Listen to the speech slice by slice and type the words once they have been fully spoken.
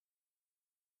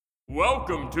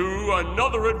Welcome to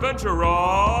another adventure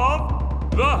of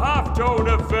the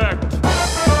Halftone Effect. Save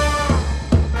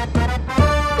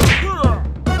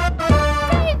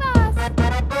us!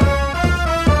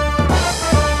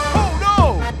 Oh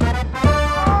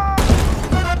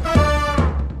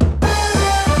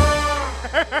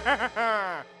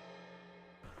no!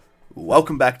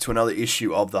 Welcome back to another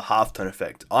issue of the Halftone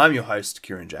Effect. I'm your host,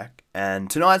 Kieran Jack, and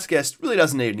tonight's guest really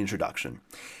doesn't need an introduction.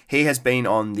 He has been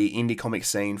on the indie comic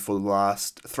scene for the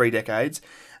last 3 decades.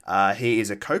 He is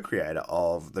a co-creator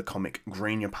of the comic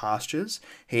Greener Pastures.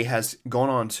 He has gone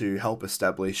on to help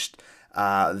establish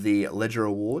the Ledger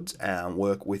Awards and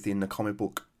work within the comic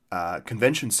book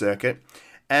convention circuit.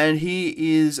 And he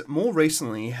is more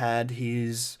recently had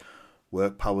his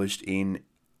work published in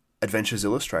Adventures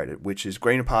Illustrated, which is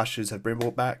Greener Pastures have been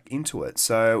brought back into it.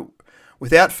 So,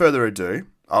 without further ado,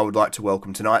 I would like to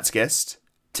welcome tonight's guest,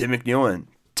 Tim McEwen.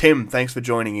 Tim, thanks for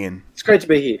joining in. It's great to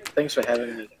be here. Thanks for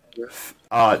having me.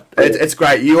 It's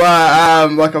great. You are,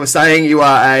 like I was saying, you're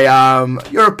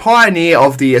a pioneer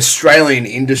of the Australian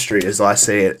industry, as I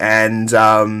see it. And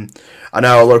I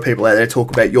know a lot of people out there talk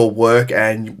about your work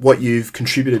and what you've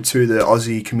contributed to the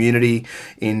Aussie community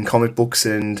in comic books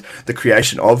and the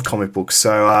creation of comic books.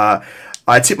 So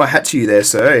I tip my hat to you there,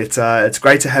 sir. It's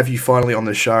great to have you finally on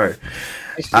the show.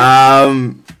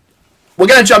 We're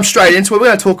going to jump straight into it. We're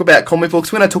going to talk about comic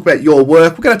books. We're going to talk about your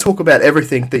work. We're going to talk about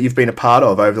everything that you've been a part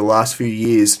of over the last few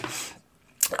years.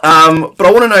 But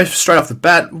I want to know straight off the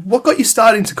bat, what got you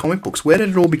started into comic books? Where did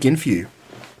it all begin for you?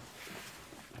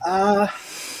 I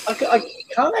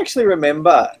can't actually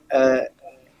remember.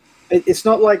 It's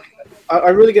not like I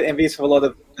really get envious of a lot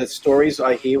of the stories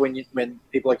I hear when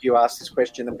people like you ask this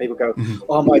question and people go,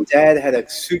 "Oh, my dad had a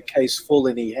suitcase full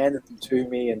and he handed them to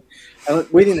me," and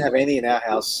we didn't have any in our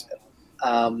house.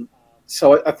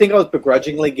 So I think I was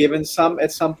begrudgingly given some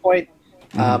at some point,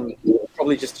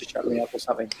 probably just to shut me up or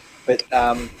something. But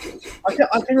I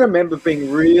can remember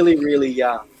being really, really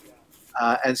young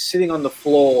and sitting on the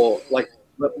floor. Like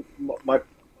my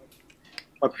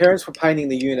parents were painting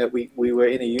the unit. We were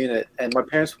in a unit, and my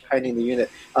parents were painting the unit.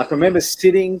 I can remember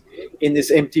sitting in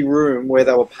this empty room where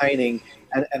they were painting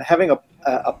and having a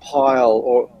pile,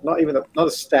 or not a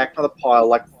stack, not a pile,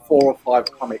 like 4 or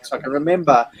 5 comics. I can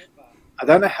remember. I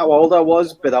don't know how old I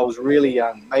was, but I was really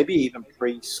young, maybe even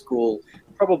preschool,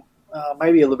 probably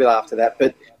maybe a little bit after that.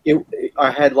 But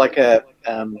I had like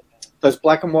those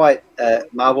black and white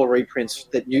Marvel reprints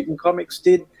that Newton Comics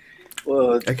did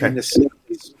in the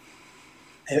 70s,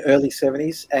 early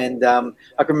 70s. And I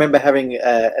can remember having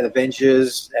an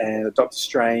Avengers and a Doctor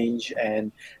Strange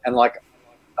and like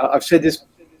I've said this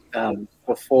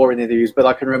before in interviews, but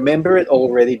I can remember it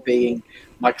already being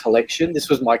my collection. This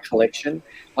was my collection.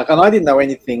 And I didn't know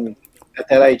anything at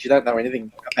that age. You don't know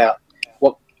anything about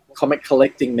what comic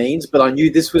collecting means, but I knew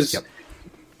this was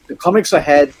the comics I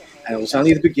had, and it was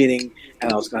only the beginning,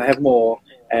 and I was going to have more,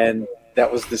 and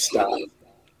that was the start.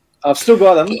 I've still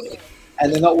got them,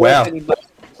 and they're not worth any money.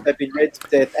 They've been read to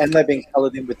death, and they've been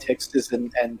coloured in with textures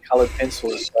and coloured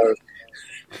pencils. So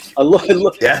I look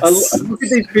at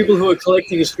these people who are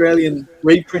collecting Australian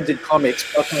reprinted comics,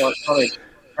 black and white comics,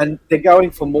 and they're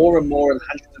going for more and more and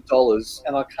hundreds of dollars,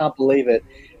 and I can't believe it.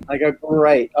 I go,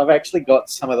 great, I've actually got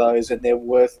some of those, and they're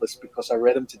worthless because I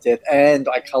read them to death and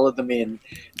I coloured them in.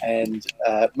 And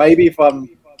maybe if I'm,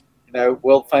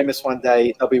 world famous one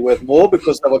day, they'll be worth more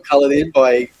because they were coloured in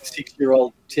by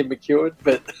 6-year-old Tim McEwen.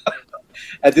 But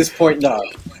at this point, no.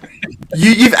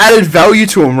 You've added value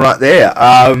to them right there.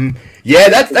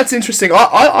 That's interesting.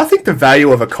 I think the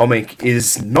value of a comic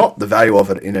is not the value of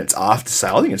it in its after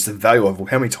sale. I think it's the value of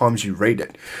how many times you read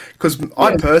it. Because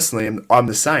I personally, I'm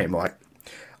the same. Like,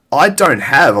 I don't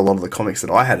have a lot of the comics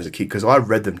that I had as a kid because I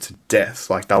read them to death.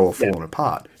 Like, they were falling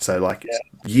apart. So,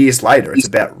 years later, it's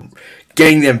about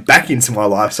getting them back into my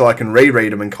life so I can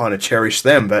reread them and kind of cherish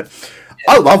them. But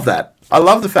I love that. I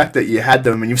love the fact that you had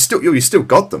them and you still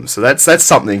got them. So that's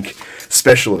something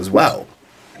special as well.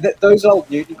 Those old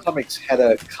Newton comics had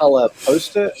a colour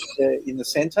poster in the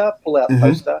centre, pull-out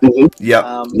poster.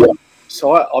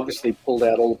 So I obviously pulled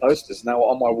out all the posters, and they were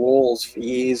on my walls for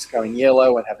years, going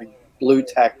yellow and having blue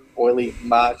tack, oily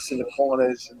marks in the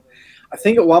corners. And I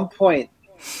think at one point,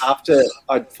 after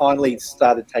I'd finally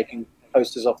started taking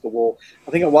posters off the wall,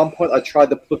 I think at one point I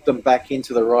tried to put them back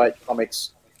into the right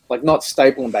comics, like not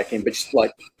staple them back in, but just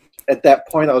like at that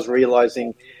point I was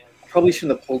realising probably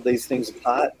shouldn't have pulled these things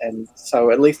apart, and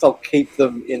so at least I'll keep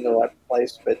them in the right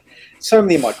place. But so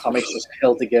many of my comics are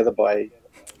held together by,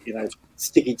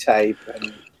 sticky tape,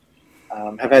 and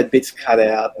have had bits cut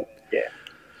out.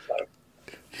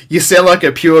 You sound like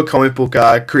a pure comic book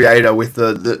creator with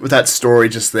with that story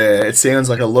just there. It sounds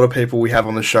like a lot of people we have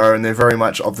on the show, and they're very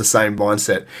much of the same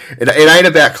mindset. It ain't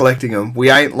about collecting them. We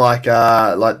ain't like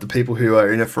the people who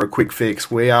are in it for a quick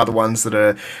fix. We are the ones that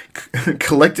are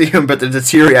collecting them, but they're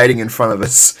deteriorating in front of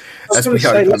us as we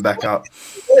hope them back up.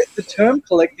 The term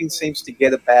collecting seems to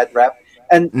get a bad rap,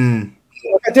 and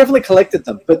I definitely collected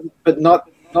them, but not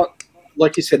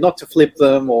like you said, not to flip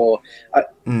them, or I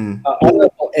don't know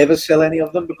if I'll ever sell any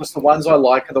of them, because the ones I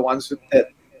like are the ones that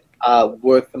are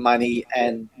worth the money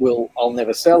and I'll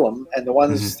never sell them, and the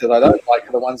ones that I don't like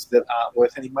are the ones that aren't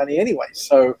worth any money anyway.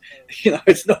 So,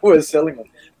 it's not worth selling them.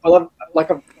 But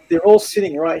they're all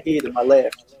sitting right here to my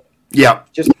left. Yeah,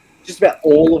 just about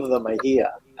all of them are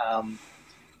here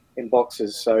in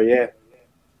boxes. So yeah.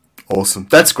 Awesome.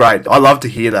 That's great. I love to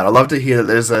hear that. I love to hear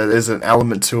that there's an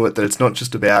element to it, that it's not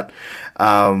just about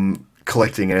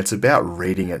collecting, and it's about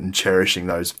reading it and cherishing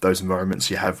those moments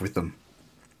you have with them.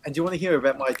 And do you want to hear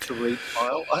about my to-read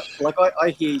pile?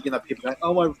 I hear people going,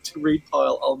 "Oh, my to-read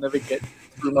pile, I'll never get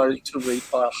through my to-read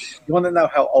pile." You want to know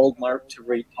how old my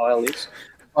to-read pile is?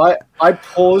 I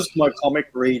paused my comic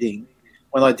reading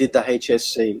when I did the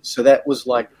HSC, so that was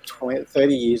like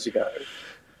 30 years ago.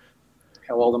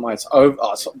 How old am I? It's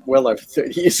well over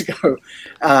 30 years ago,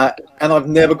 and I've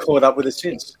never caught up with it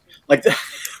since. Like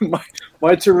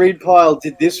my to-read pile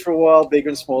did this for a while, bigger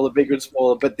and smaller,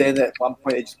 but then at one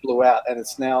point it just blew out, and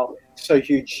it's now so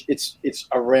huge. It's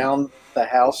around the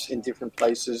house in different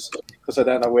places because I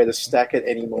don't know where to stack it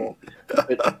anymore.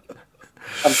 But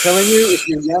I'm telling you, if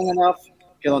you're young enough,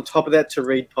 get on top of that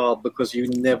to-read pile, because you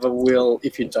never will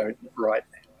if you don't right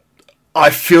now. I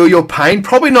feel your pain.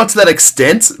 Probably not to that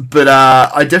extent, but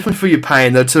I definitely feel your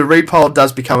pain. The to-read pile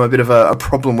does become a bit of a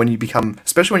problem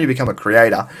especially when you become a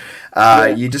creator.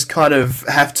 You just kind of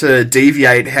have to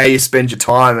deviate how you spend your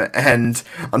time, and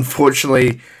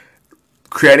unfortunately,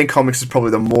 creating comics is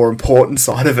probably the more important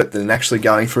side of it than actually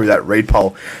going through that read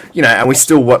pile. And we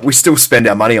still spend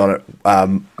our money on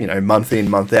it, month in,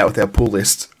 month out with our pull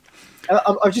list.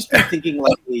 I've just been thinking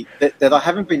lately that I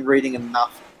haven't been reading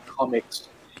enough comics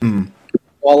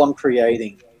while I'm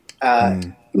creating.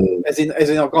 As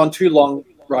in I've gone too long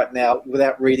right now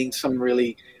without reading some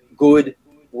really good,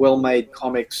 well-made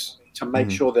comics to make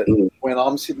sure that when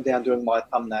I'm sitting down doing my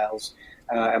thumbnails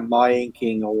and my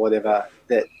inking or whatever,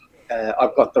 that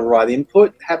I've got the right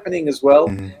input happening as well.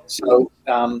 So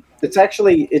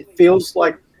it feels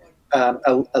like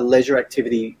a leisure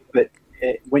activity, but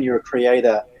when you're a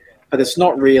creator, but it's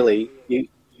not really.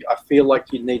 I feel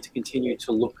like you need to continue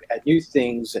to look at new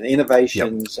things and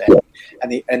innovations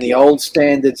and the old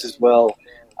standards as well.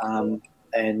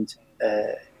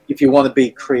 If you want to be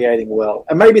creating well,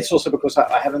 and maybe it's also because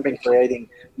I haven't been creating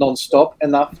non-stop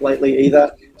enough lately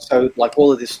either. So like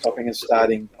all of this stopping and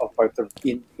starting of both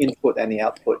the input and the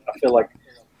output, I feel like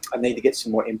I need to get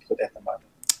some more input at the moment.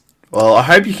 Well, I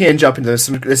hope you can jump into this.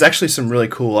 There's actually some really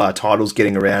cool titles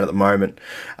getting around at the moment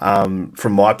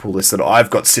from my pull list that I've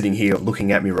got sitting here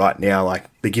looking at me right now. Like,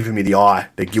 they're giving me the eye,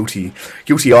 the guilty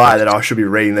eye that I should be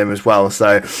reading them as well.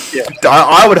 So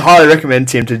I would highly recommend,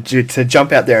 Tim, to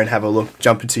jump out there and have a look,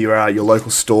 jump into your local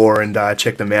store and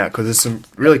check them out, because there's some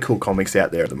really cool comics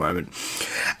out there at the moment.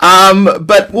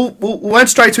 But we won't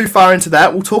stray too far into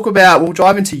that. We'll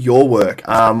dive into your work.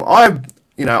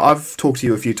 I've talked to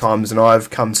you a few times, and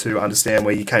I've come to understand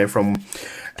where you came from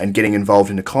and getting involved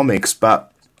in the comics,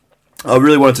 but I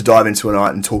really wanted to dive into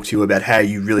tonight and talk to you about how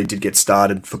you really did get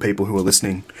started for people who are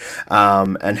listening,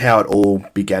 and how it all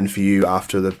began for you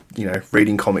after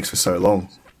reading comics for so long.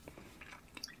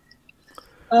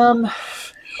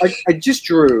 I just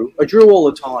drew. I drew all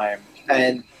the time,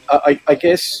 and I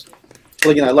guess,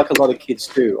 like a lot of kids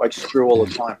do, I just drew all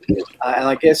the time, and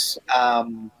I guess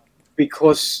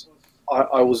because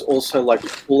I was also like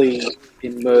fully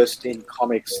immersed in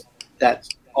comics, that's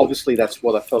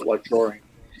what I felt like drawing.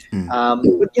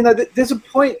 But there's a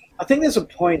point. I think there's a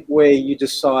point where you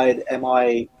decide: am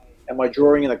I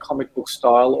drawing in a comic book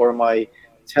style, or am I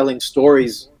telling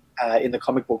stories in the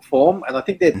comic book form? And I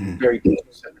think they're very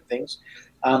different certain things.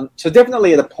 So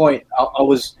definitely at a point, I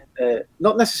was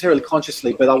not necessarily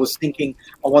consciously, but I was thinking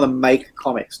I want to make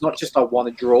comics, not just I want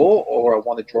to draw, or I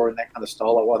want to draw in that kind of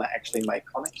style. I want to actually make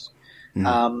comics.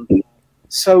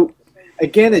 So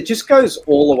again, it just goes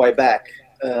all the way back.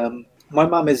 My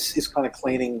mum is kind of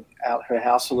cleaning out her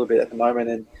house a little bit at the moment,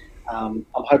 and I'm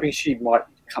hoping she might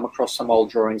come across some old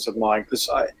drawings of mine, because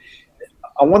I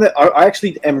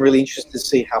actually am really interested to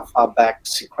see how far back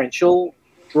sequential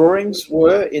drawings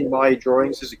were in my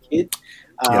drawings as a kid.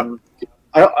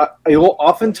 I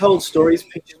often told stories.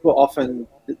 Pictures were often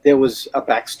there was a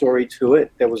backstory to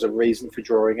it. There was a reason for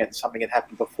drawing it. Something had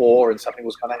happened before and something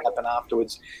was going to happen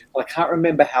afterwards. But I can't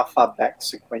remember how far back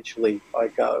sequentially I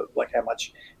go, like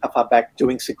how far back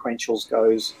doing sequentials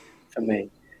goes for me.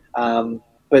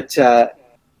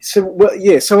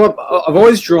 So I've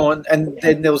always drawn, and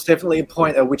then there was definitely a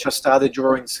point at which I started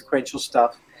drawing sequential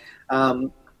stuff.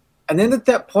 And then at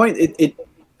that point,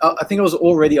 I think I was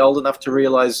already old enough to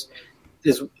realize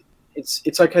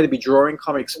it's okay to be drawing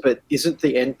comics, but isn't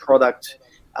the end product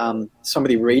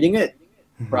somebody reading it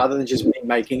rather than just me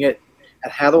making it?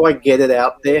 And how do I get it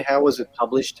out there? How was it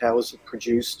published? How was it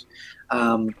produced?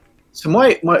 So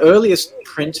my earliest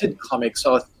printed comics,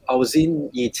 I was in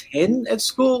year 10 at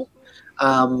school,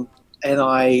 and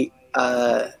I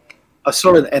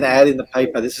saw an ad in the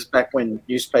paper. This is back when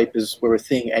newspapers were a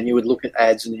thing, and you would look at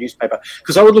ads in the newspaper.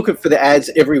 Because I would look for the ads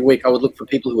every week. I would look for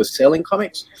people who were selling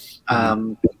comics.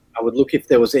 I would look if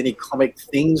there was any comic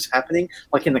things happening,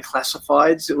 like in the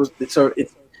classifieds.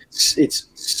 It's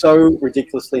so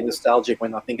ridiculously nostalgic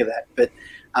when I think of that. But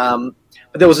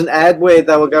there was an ad where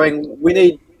they were going, we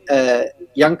need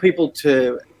young people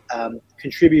to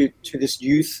contribute to this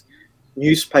youth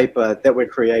newspaper that we're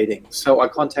creating. So I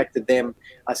contacted them.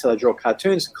 I said, I draw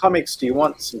cartoons and comics. Do you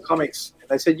want some comics? And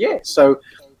they said, yeah. So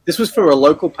this was for a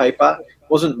local paper. It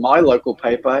wasn't my local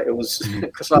paper. It was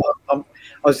because I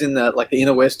was in the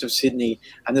inner west of Sydney,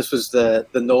 and this was the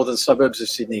northern suburbs of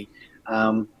Sydney.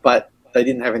 But they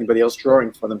didn't have anybody else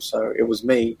drawing for them, so it was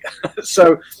me.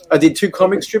 So I did 2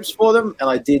 comic strips for them, and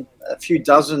I did a few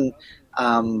dozen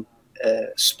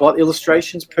spot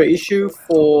illustrations per issue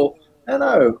for, I don't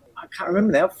know, I can't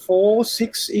remember now, 4,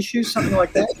 6 issues, something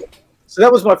like that. So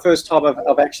that was my first time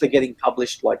of actually getting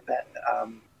published like that.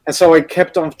 And so I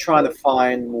kept on trying to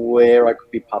find where I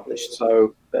could be published.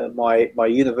 So my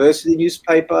university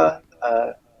newspaper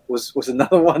was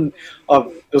another one.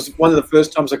 It was one of the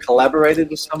first times I collaborated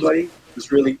with somebody. It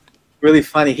was really, really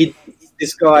funny.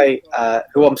 This guy,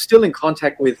 who I'm still in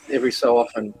contact with every so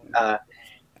often,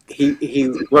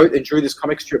 he wrote and drew this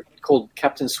comic strip called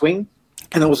Captain Swing.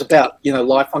 And it was about,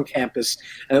 life on campus.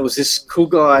 And it was this cool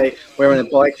guy wearing a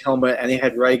bike helmet, and he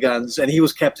had ray guns, and he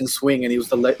was Captain Swing, and he was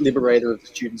the liberator of the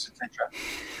students, etc.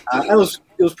 It was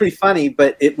pretty funny,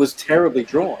 but it was terribly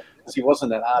drawn because he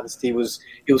wasn't an artist. He was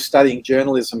studying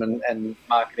journalism and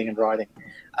marketing and writing.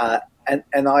 And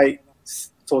I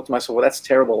thought to myself, well, that's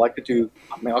terrible. I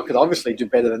could obviously do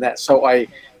better than that. So I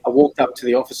walked up to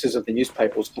the offices of the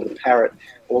newspaper. It was called the Parrot.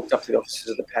 I walked up to the offices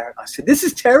of the Parrot. I said, this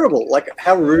is terrible.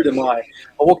 How rude am I? I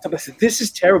walked up. I said, this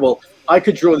is terrible. I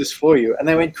could draw this for you. And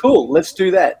they went, cool, let's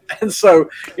do that. And so,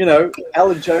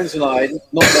 Alan Jones and I,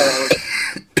 not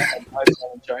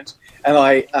Alan Jones, and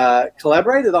I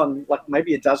collaborated on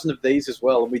maybe a dozen of these as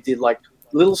well. And we did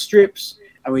little strips,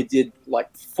 and we did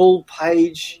full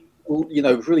page,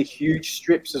 really huge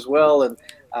strips as well. And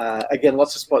again,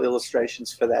 lots of spot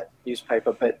illustrations for that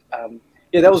newspaper. But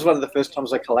that was one of the first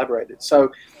times I collaborated.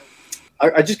 So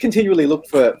I just continually look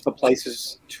for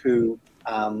places to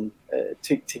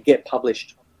get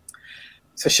published.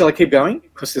 So shall I keep going?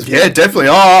 Yeah, definitely.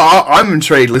 I'm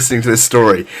intrigued listening to this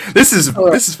story. This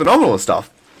is phenomenal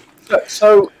stuff.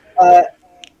 So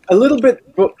a little bit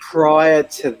prior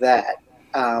to that,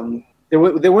 there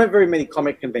weren't very many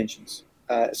comic conventions.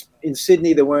 In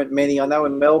Sydney, there weren't many. I know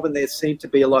in Melbourne, there seemed to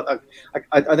be a lot.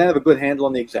 I don't have a good handle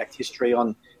on the exact history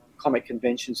on comic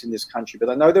conventions in this country, but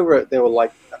I know there were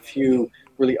a few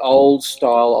really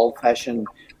old-fashioned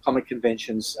comic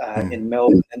conventions in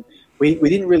Melbourne, and we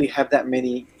didn't really have that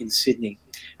many in Sydney.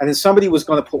 And then somebody was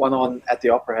going to put one on at the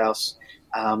Opera House.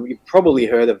 You probably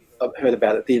heard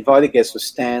about it. The invited guests were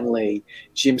Stan Lee,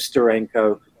 Jim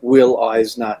Steranko, Will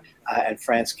Eisner, and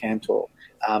Franz Cantor.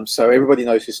 So everybody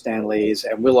knows who Stan Lee is,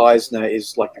 and Will Eisner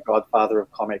is like the godfather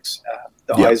of comics.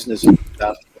 Eisners and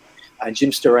stuff. And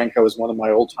Jim Steranko is one of my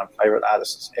all-time favorite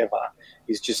artists ever.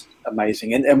 He's just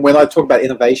amazing. And when I talk about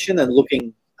innovation and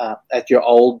looking at your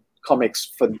old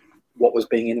comics for what was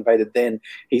being innovated then,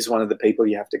 he's one of the people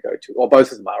you have to go to. Or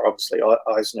both of them are, obviously,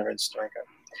 Eisner and Steranko.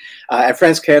 And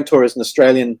Franz Cantor is an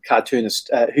Australian cartoonist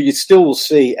who you still will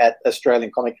see at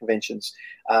Australian comic conventions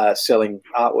selling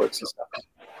artworks and stuff.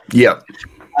 Yeah.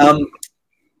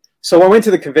 So I went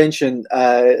to the convention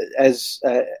as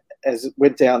it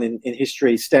went down in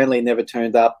history. Stanley never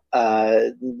turned up.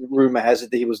 Rumor has it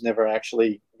that he was never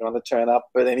actually going to turn up.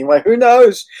 But anyway, who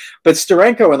knows? But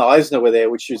Steranko and Eisner were there,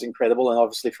 which was incredible, and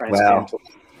obviously Franz Cantor.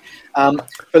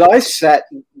 But I sat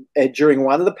during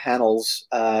one of the panels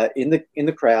in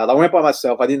the crowd. I went by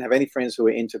myself. I didn't have any friends who were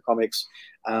into comics.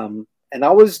 And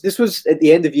this was at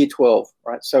the end of year 12,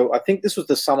 right? So I think this was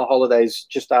the summer holidays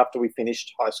just after we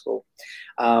finished high school.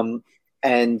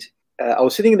 And I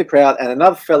was sitting in the crowd, and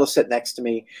another fella sat next to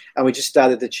me, and we just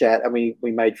started to chat, and we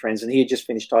made friends. And he had just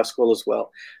finished high school as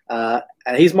well.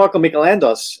 And he's Michael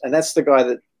Michelandos, and that's the guy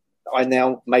that I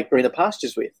now make Greener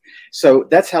Pastures with. So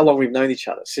that's how long we've known each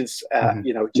other, since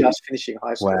just finishing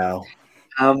high school.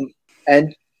 Wow.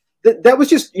 And that was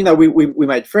just, we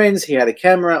made friends. He had a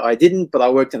camera, I didn't, but I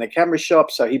worked in a camera shop,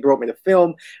 so he brought me the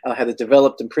film, and I had it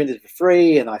developed and printed for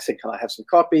free. And I said, "Can I have some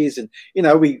copies?" And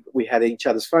we had each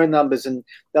other's phone numbers, and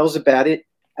that was about it.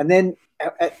 And then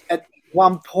at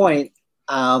one point,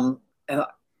 I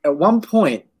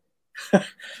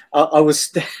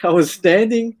was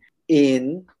standing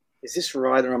in. Is this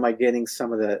right, or am I getting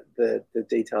some of the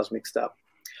details mixed up?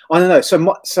 I don't know.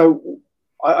 So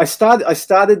I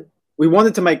started. We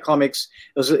wanted to make comics.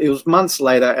 It was months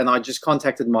later, and I just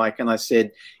contacted Mike, and I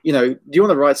said, do you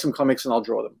want to write some comics, and I'll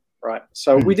draw them, right?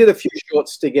 So we did a few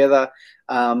shorts together.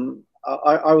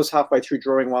 I was halfway through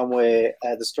drawing one where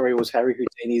the story was Harry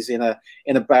Houdini's in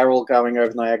a barrel going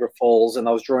over Niagara Falls, and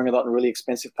I was drawing it on really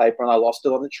expensive paper, and I lost it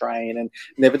on the train, and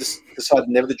decided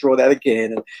never to draw that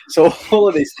again. And so all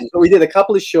of these things. But we did a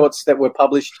couple of shorts that were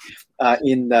published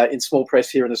in small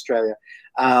press here in Australia.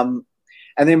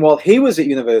 And then while he was at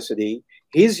university,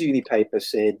 his uni paper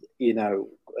said,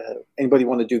 anybody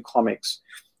want to do comics?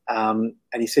 And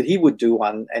he said he would do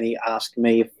one, and he asked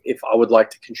me if I would like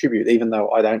to contribute. Even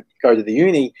though I don't go to the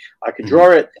uni, I could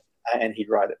draw it, and he'd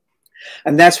write it.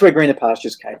 And that's where Greener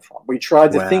Pastures came from. We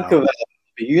tried to think of a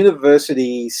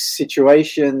university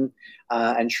situation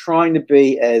and trying to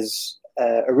be as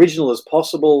original as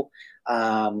possible.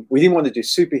 We didn't want to do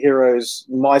superheroes.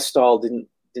 My style didn't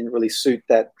really suit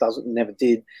that. Never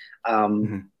did.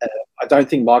 I don't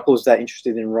think Michael was that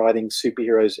interested in writing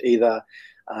superheroes either.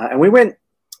 And we went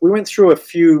through a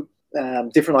few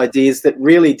different ideas that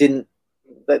really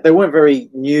they weren't very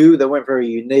new. They weren't very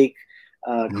unique,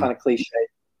 kind of cliche.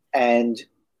 And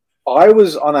I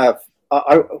was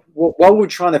while we were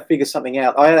trying to figure something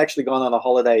out, I had actually gone on a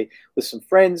holiday with some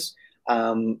friends,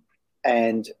 and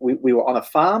we were on a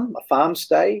farm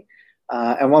stay.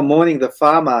 And one morning, the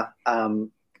farmer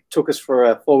took us for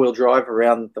a 4-wheel drive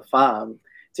around the farm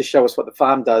to show us what the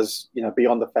farm does,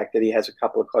 beyond the fact that he has a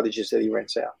couple of cottages that he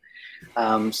rents out.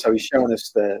 So he's showing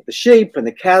us the sheep and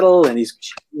the cattle, and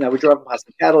we're driving past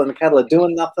the cattle, and the cattle are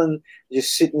doing nothing,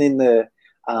 just sitting in the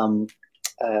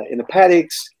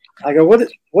paddocks. I go, what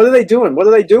are they doing? What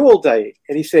do they do all day?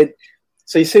 And he said,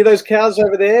 so you see those cows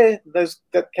over there, those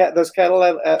cattle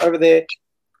over there,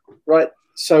 right?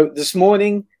 So this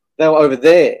morning they were over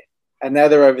there, and now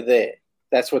they're over there.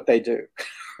 That's what they do.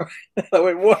 I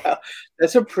went, wow,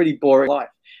 that's a pretty boring life.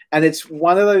 And it's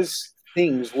one of those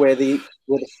things where the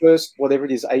first, whatever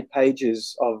it is, 8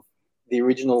 pages of the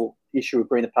original issue of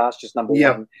Greener Pastures, number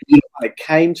 1, it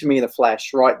came to me in a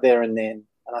flash right there and then.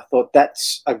 And I thought,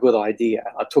 that's a good idea.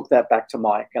 I took that back to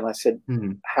Mike, and I said,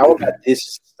 how about this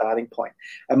as a starting point?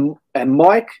 And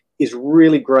Mike is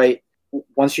really great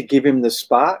once you give him the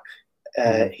spark.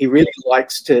 He really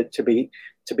likes to be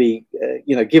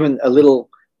given a little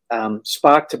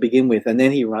spark to begin with, and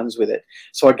then he runs with it.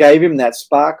 So I gave him that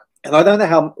spark, and I don't know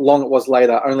how long it was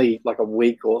later, only like a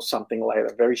week or something later,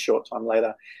 a very short time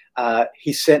later,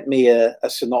 he sent me a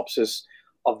synopsis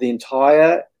of the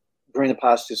entire Greener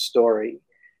Pastures story,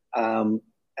 and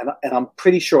I'm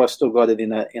pretty sure I still got it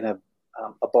in a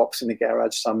box in the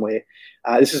garage somewhere.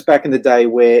 This is back in the day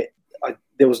where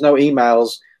there was no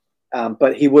emails.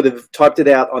 But he would have typed it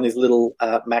out on his little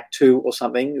Mac 2 or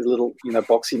something, his little,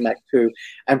 boxy Mac 2,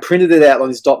 and printed it out on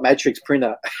his dot matrix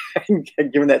printer and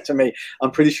given that to me.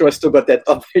 I'm pretty sure I still got that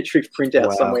dot matrix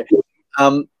printout somewhere.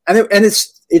 And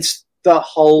it's the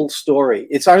whole story.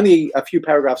 It's only a few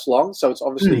paragraphs long, so it's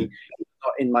obviously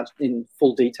not in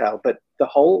full detail, but the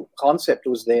whole concept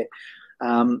was there.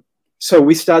 So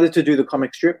we started to do the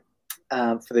comic strip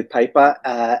for the paper,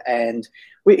 and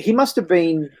he must have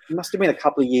been a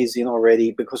couple of years in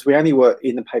already, because we only were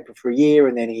in the paper for a year,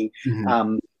 and then he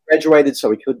graduated, so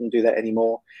we couldn't do that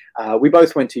anymore. We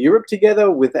both went to Europe together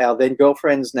with our then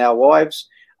girlfriends, now wives,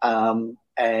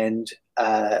 and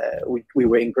we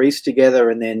were in Greece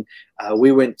together, and then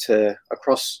we went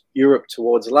across Europe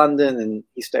towards London, and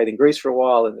he stayed in Greece for a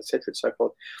while, and et cetera and so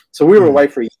forth. So we were away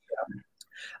for a year,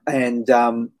 and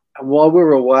while we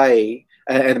were away,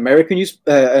 an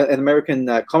American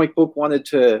comic book wanted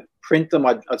to print them.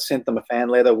 I'd sent them a fan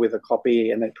letter with a copy,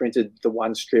 and they printed the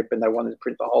one strip, and they wanted to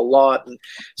print the whole lot. And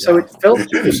so it felt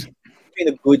like it was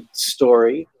been a good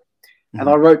story. And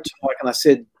I wrote to Mike, and I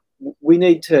said, we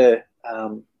need to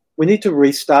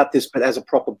restart this, but as a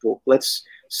proper book. Let's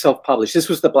self-publish. This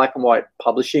was the black and white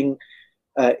publishing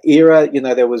era. You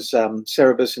know, there was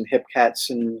Cerebus and Hepcats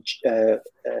and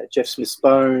Jeff Smith's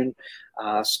Bone,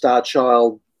 Star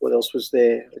Child. What else was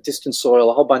there? Distant Soil,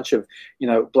 a whole bunch of, you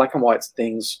know, black and white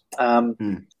things.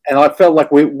 And I felt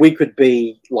like we could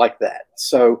be like that.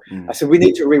 So I said, we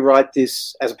need to rewrite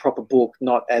this as a proper book,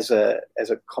 not as a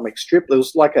comic strip. It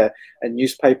was like a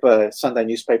newspaper, Sunday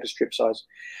newspaper strip size.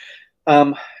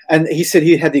 And he said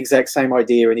he had the exact same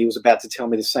idea, and he was about to tell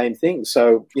me the same thing.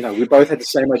 So, you know, we both had the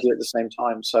same idea at the same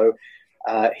time. So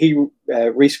he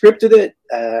re-scripted it,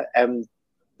 and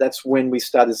that's when we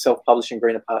started self-publishing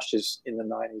Greener Pastures in the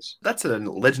 90s. That's a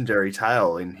legendary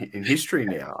tale in history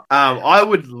now. I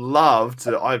would love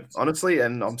to, honestly,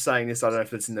 and I'm saying this, I don't know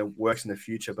if it's in the works in the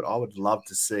future, but I would love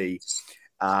to see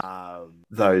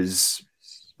those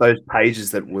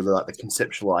pages that were like the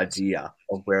conceptual idea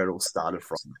of where it all started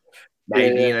from.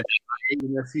 Maybe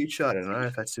in the future. I don't know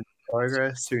if that's in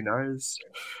progress. Who knows?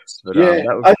 But that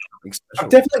would be something special. I've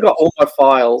definitely got all my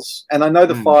files, and I know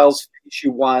the files for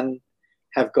issue 1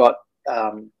 have got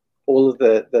all of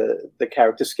the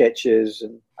character sketches,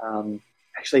 and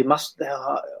actually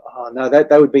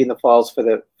that would be in the files for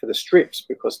the strips,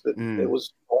 because it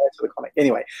was prior to the comic.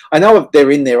 Anyway, I know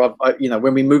they're in there. You know,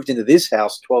 when we moved into this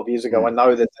house 12 years ago, I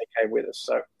know that they came with us,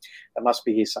 so they must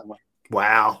be here somewhere.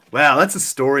 Wow, that's a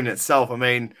story in itself. I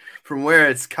mean, from where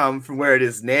it's come, from where it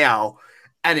is now,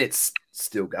 and it's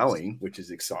still going, which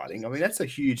is exciting. I mean, that's a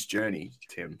huge journey,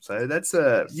 Tim. So that's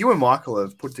you and Michael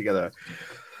have put together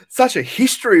such a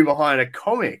history behind a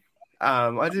comic.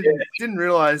 I didn't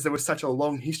realize there was such a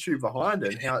long history behind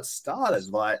it and how it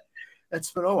started. Like, that's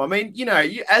phenomenal. I mean, you know,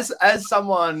 as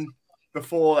someone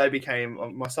before they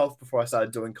became myself, before I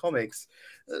started doing comics,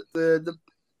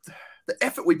 the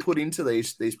effort we put into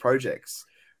these projects,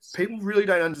 people really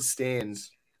don't understand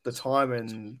the time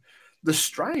and the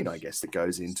strain, I guess, that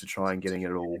goes into trying getting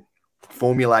it all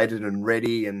formulated and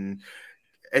ready. And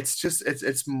it's just,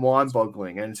 it's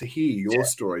mind-boggling. And to hear your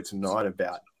story tonight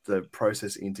about the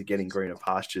process into getting Greener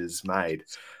Pastures made,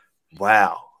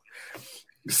 wow.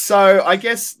 So I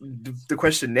guess the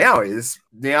question now is,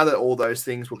 now that all those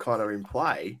things were kind of in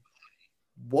play,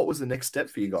 what was the next step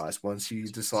for you guys once you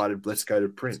decided, let's go to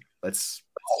print? Let's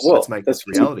make this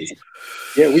reality.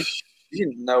 Yeah, we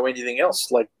didn't know anything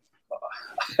else. Like,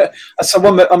 so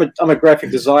I'm a graphic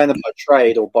designer by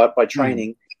trade, or by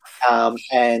training,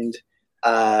 and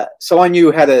so I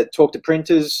knew how to talk to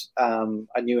printers.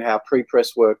 I knew how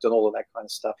pre-press worked and all of that kind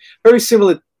of stuff. Very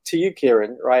similar to you,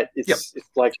 Kieran, right? It's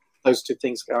like those two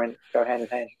things go hand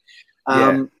in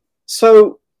hand.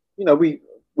 So, you know,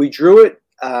 we drew it.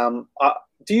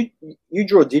 Do you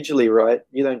draw digitally, right?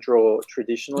 You don't draw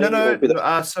traditionally?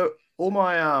 No. So all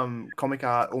my comic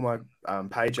art, all my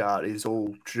page art is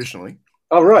all traditionally.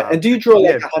 Oh, right. And do you draw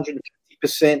like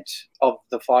 150% of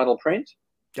the final print?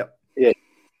 Yep. Yeah.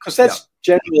 Because that's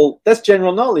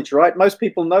general knowledge, right? Most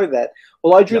people know that.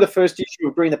 Well, I drew the first issue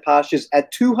of Greener Pastures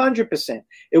at 200%.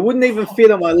 It wouldn't even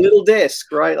fit on my little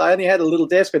desk, right? I only had a little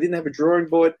desk. I didn't have a drawing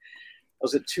board. I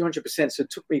was at 200%, so it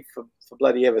took me for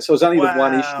bloody ever. So it was only the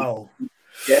one issue.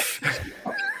 Yeah.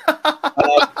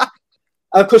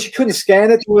 Of course, you couldn't scan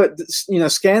it. You know,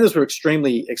 scanners were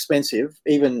extremely expensive,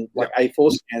 even like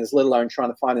A4 scanners, let alone trying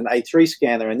to find an A3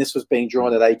 scanner. And this was being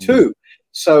drawn at A2.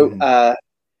 So,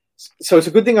 so it's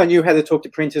a good thing I knew how to talk to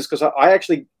printers, because I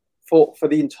actually, for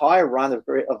the entire run of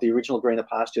the original Greener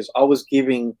Pastures, I was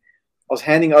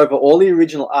handing over all the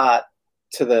original art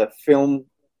to the film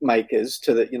makers,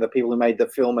 to the people who made the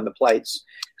film and the plates.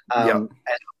 And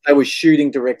they were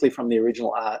shooting directly from the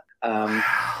original art,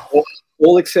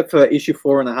 all except for issue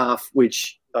 4.5,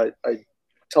 which I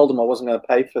told them I wasn't going to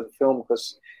pay for the film,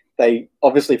 because they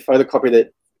obviously photocopied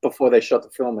it before they shot the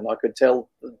film, and I could tell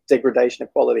the degradation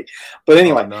of quality. But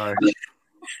anyway,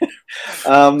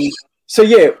 so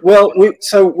yeah, well,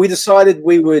 we decided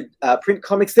we would print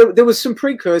comics. There was some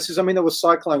precursors. I mean, there was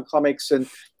Cyclone Comics, and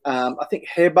I think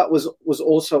Hairbutt was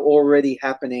also already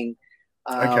happening.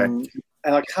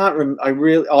 And I can't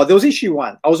remember. There was issue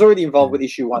 1. I was already involved with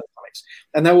issue 1 comics,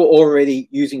 and they were already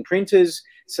using printers.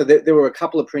 So there were a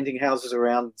couple of printing houses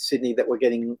around Sydney that were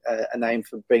getting a name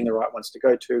for being the right ones to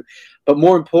go to. But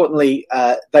more importantly,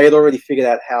 they had already figured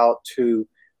out how to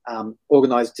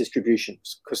organize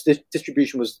distributions, because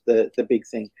distribution was the big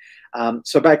thing.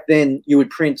 So back then, you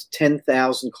would print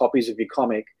 10,000 copies of your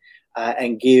comic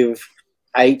and give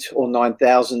 8,000 or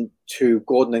 9,000 to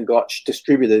Gordon and Gotch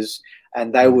distributors,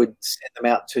 and they would send them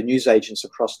out to newsagents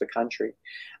across the country.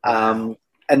 And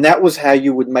that was how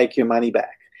you would make your money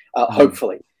back,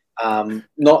 hopefully.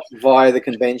 Not via the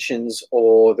conventions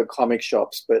or the comic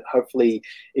shops, but hopefully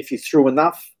if you threw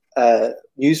enough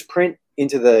newsprint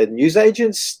into the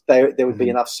newsagents, there would be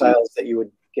enough sales that you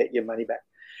would get your money back.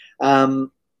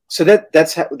 So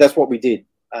that's what we did.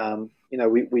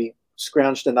 We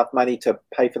scrounged enough money to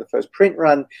pay for the first print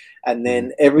run, and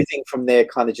then everything from there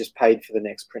kind of just paid for the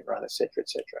next print run, et cetera, et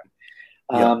cetera.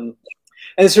 And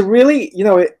it's a really,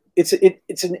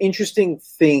 it's an interesting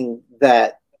thing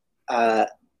that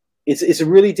it's a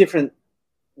really different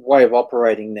way of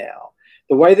operating now.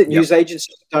 The way that news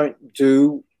agencies don't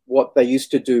do what they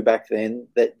used to do back then,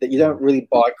 that you don't really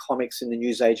buy comics in the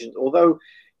news agent, although,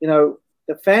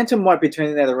 the Phantom might be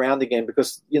turning that around again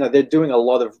because, they're doing a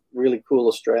lot of really cool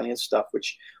Australian stuff,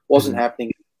 which wasn't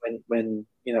happening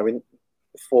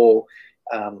before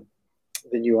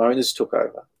the new owners took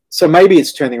over. So maybe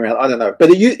it's turning around. I don't know. But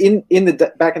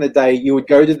back in the day, you would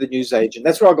go to the newsagent.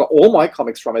 That's where I got all my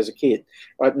comics from as a kid.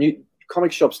 Right?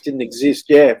 Comic shops didn't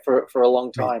exist, for a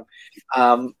long time.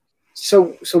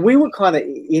 So we were kind of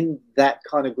in that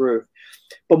kind of groove.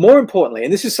 But more importantly,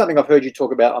 and this is something I've heard you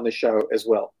talk about on the show as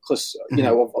well, because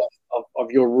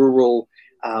of your rural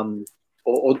or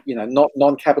not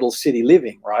non-capital city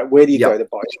living, right? Where do you go to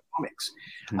buy your comics?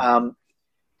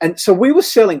 And so we were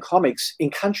selling comics in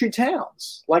country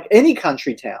towns, like any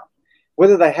country town,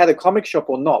 whether they had a comic shop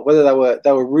or not, whether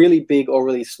they were really big or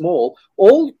really small.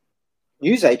 All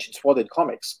news agents wanted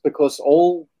comics because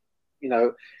all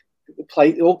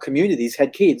communities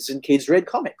had kids and kids read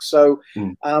comics. So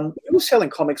we were selling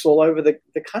comics all over the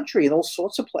country in all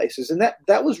sorts of places. And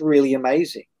that was really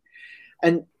amazing.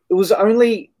 And it was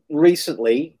only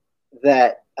recently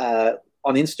that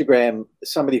on Instagram,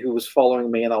 somebody who was following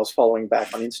me and I was following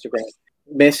back on Instagram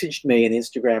messaged me on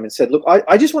Instagram and said, look,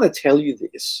 I just want to tell you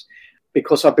this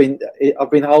because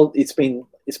it's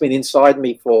been inside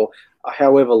me for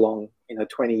however long,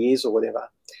 20 years or whatever.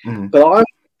 But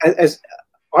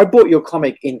I bought your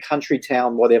comic in country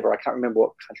town, whatever. I can't remember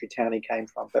what country town he came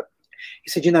from, but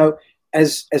he said,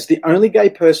 as the only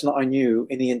gay person I knew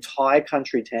in the entire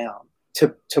country town,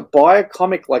 to buy a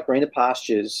comic like Greener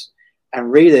Pastures and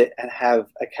read it and have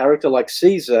a character like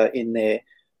Caesar in there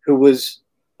who was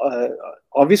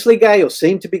obviously gay or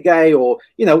seemed to be gay or,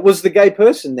 was the gay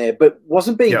person there, but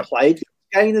wasn't being played for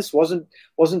gayness, wasn't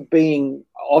being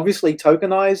obviously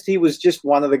tokenized. He was just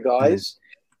one of the guys.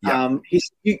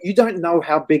 You don't know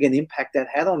how big an impact that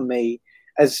had on me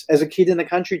as a kid in a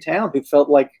country town who felt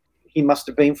like he must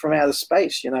have been from outer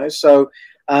space, So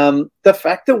the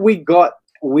fact that we got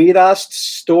weird-ass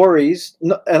stories,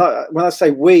 and when I say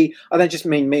we, I don't just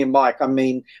mean me and Mike. I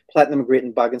mean Platinum Grit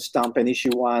and Bug and Stump and Issue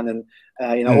 1 and,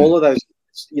 all of those,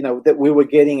 that we were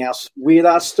getting our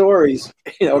weird-ass stories,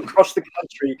 across the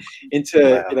country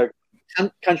into,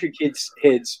 country kids'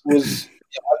 heads was,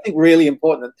 I think, really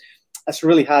important. It's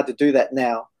really hard to do that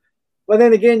now. But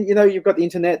then again, you've got the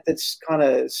internet that's kind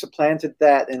of supplanted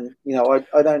that, and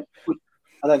I don't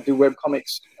do web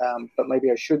comics, but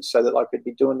maybe I should so that I could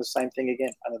be doing the same thing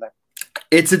again. I don't know.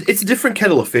 It's a different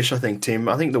kettle of fish, I think, Tim.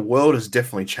 I think the world has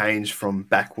definitely changed from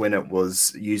back when it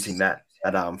was using that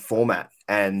format,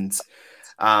 and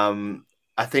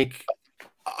I think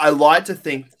I like to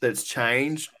think that it's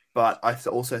changed, but I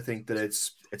also think that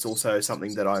it's also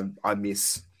something that I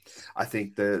miss. I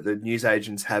think the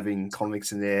newsagents having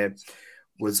comics in there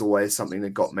was always something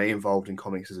that got me involved in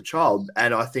comics as a child.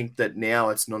 And I think that now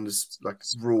it's not as like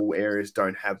rural areas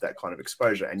don't have that kind of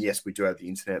exposure. And yes, we do have the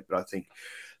internet, but I think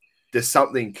there's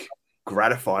something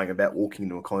gratifying about walking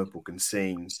into a comic book and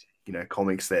seeing,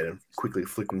 comics there and quickly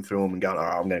flipping through them and going,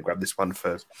 I'm going to grab this one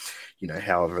for,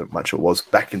 however much it was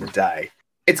back in the day.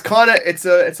 It's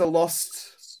a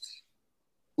lost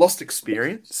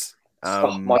experience.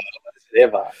 My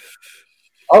ever.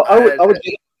 I would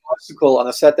get a bicycle on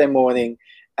a Saturday morning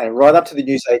and ride up to the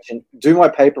newsagent, do my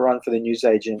paper run for the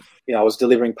newsagent. I was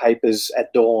delivering papers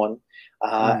at dawn,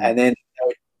 and then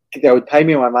they would pay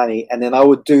me my money, and then I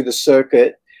would do the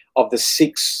circuit of the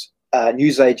 6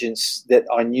 newsagents that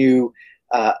I knew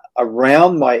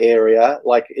around my area.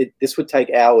 This would take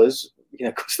hours,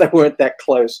 because they weren't that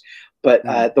close. But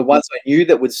the ones I knew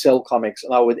that would sell comics,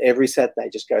 and I would every Saturday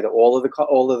just go to all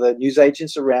of the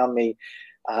newsagents around me,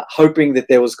 hoping that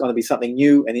there was going to be something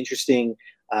new and interesting,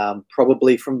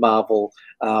 probably from Marvel,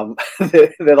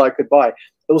 that I could buy.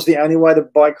 It was the only way to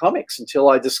buy comics until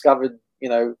I discovered,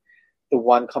 the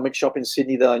one comic shop in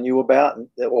Sydney that I knew about,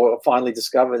 or finally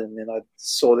discovered, and then I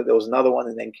saw that there was another one,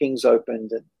 and then King's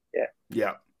opened, and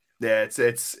yeah.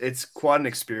 It's quite an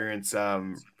experience.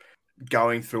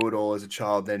 Going through it all as a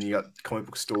child, then you got comic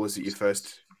book stores that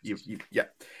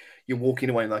you're walking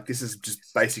away and like, this is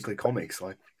just basically comics.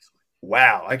 Like,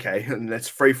 wow, okay, and that's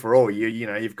free for all.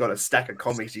 You've got a stack of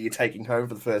comics that you're taking home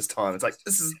for the first time. It's like,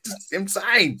 this is just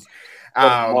insane.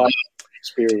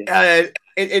 experience.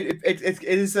 It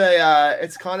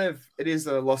is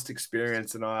a lost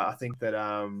experience, and I think that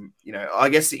I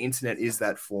guess the internet is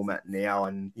that format now,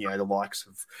 and the likes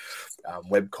of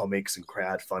webcomics and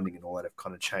crowdfunding and all that have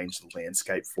kind of changed the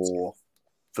landscape for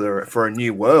a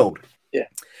new world. Yeah.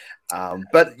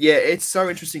 But yeah, it's so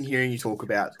interesting hearing you talk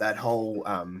about that whole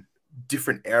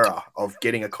different era of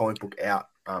getting a comic book out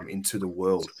into the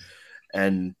world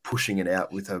and pushing it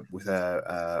out with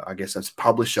a I guess that's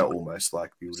publisher, almost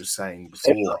like we were just saying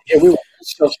before. Yeah, we were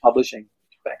self-publishing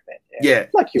back then. Yeah.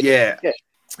 Like you. Yeah. Yeah.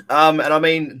 And I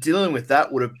mean, dealing with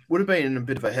that would have been a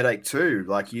bit of a headache too.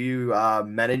 Like you are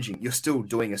you're still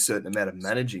doing a certain amount of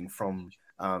managing from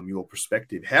your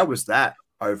perspective. How was that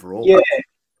overall? Yeah,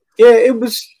 it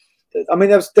was. I mean,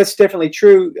 that's definitely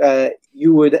true. The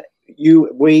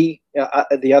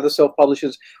other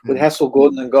self-publishers would hassle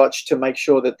Gordon and Gotch to make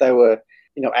sure that they were,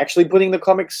 actually putting the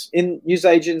comics in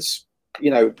newsagents.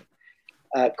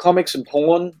 Comics and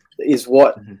porn is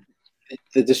what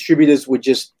the distributors would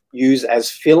just use as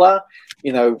filler.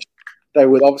 They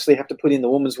would obviously have to put in the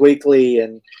Woman's Weekly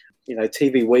and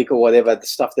TV Week or whatever, the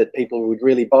stuff that people would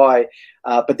really buy.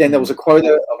 But then there was a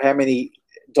quota of how many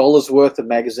dollars worth of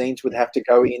magazines would have to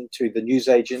go into the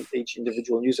newsagent, each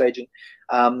individual newsagent.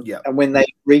 And when they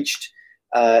reached,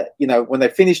 when they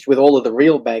finished with all of the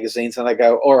real magazines, and they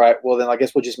go, all right, well then I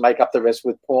guess we'll just make up the rest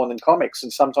with porn and comics.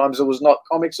 And sometimes it was not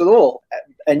comics at all,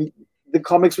 and the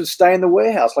comics would stay in the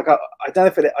warehouse. Like I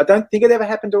don't think it ever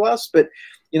happened to us, but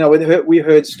we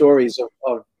heard stories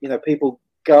of people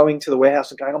going to the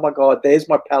warehouse and going, oh my God, there's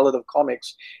my pallet of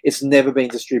comics. It's never been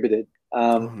distributed.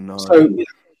 So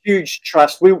huge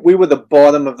trust. We were the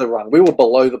bottom of the rung. We were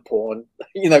below the porn,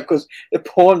 because the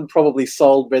porn probably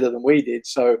sold better than we did.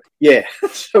 So yeah,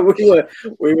 so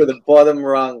we were the bottom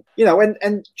rung,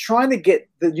 and trying to get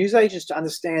the newsagents to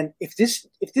understand if this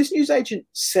newsagent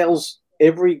sells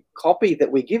every copy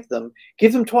that we give them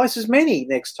twice as many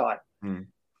next time. And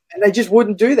they just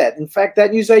wouldn't do that. In fact,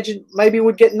 that newsagent maybe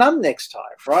would get none next time,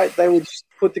 right? They would just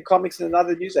put the comics in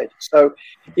another newsagent. So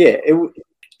yeah,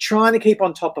 trying to keep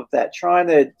on top of that, trying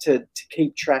to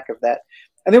keep track of that.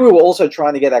 And then we were also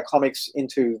trying to get our comics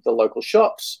into the local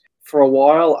shops. For a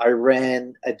while, I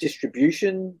ran a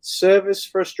distribution service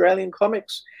for Australian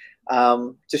comics,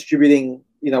 distributing,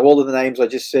 all of the names I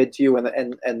just said to you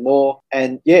and more.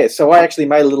 And yeah, so I actually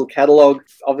made a little catalog,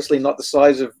 obviously not the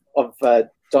size of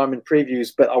Diamond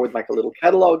Previews, but I would make a little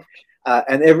catalog.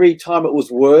 And every time it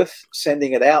was worth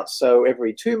sending it out, so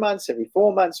every 2 months, every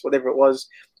 4 months, whatever it was,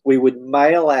 we would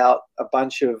mail out a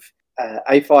bunch of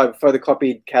A5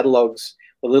 photocopied catalogs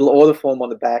with a little order form on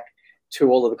the back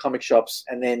to all of the comic shops.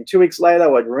 And then 2 weeks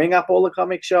later, I'd ring up all the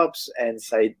comic shops and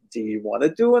say, do you want to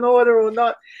do an order or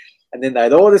not? And then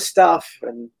they'd order stuff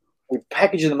and we'd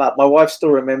package them up. My wife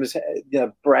still remembers,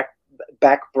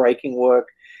 back-breaking work,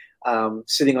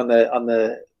 sitting on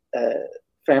the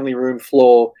family room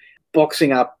floor,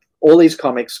 boxing up all these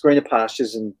comics, Greener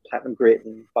Pastures and Platinum Grit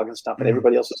and Bug and Stump and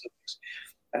everybody else's books,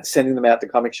 and sending them out to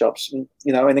comic shops, and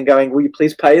then going, will you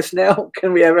please pay us now?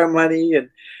 Can we have our money? And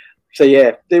so,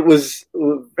 yeah, it was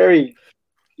very,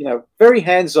 very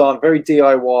hands-on, very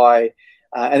DIY.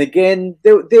 And again,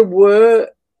 there were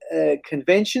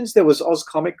conventions. There was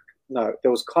Comic.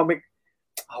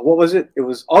 What was it? It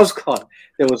was OzCon.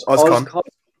 There was OzCon.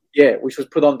 Yeah, which was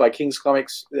put on by King's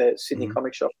Comics, the Sydney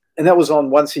comic shop. And that was on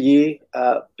once a year,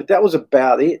 but that was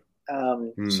about it.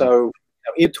 So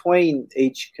in between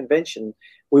each convention,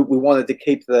 we wanted to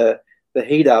keep the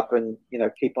heat up and,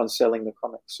 keep on selling the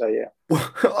comics. So, yeah.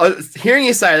 Well, hearing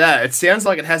you say that, it sounds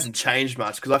like it hasn't changed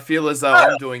much, because I feel as though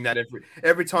I'm doing that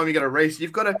every time you get a race.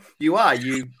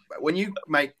 When you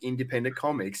make independent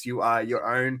comics, you are your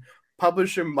own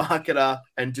publisher, marketer,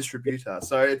 and distributor.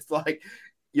 So it's like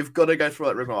you've got to go through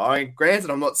that rigmarole. I mean, granted,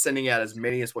 I'm not sending out as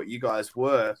many as what you guys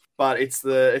were, but it's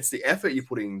the effort you're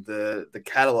putting, the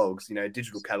catalogs,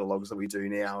 digital catalogs that we do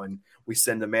now, and we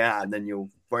send them out, and then you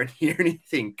won't hear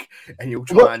anything, and you'll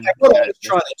try what I was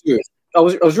trying to do. I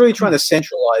was really trying to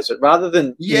centralize it rather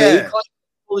than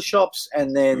all the shops,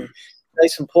 and then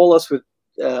Jason Paulus with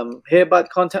Hairbutt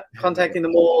contacting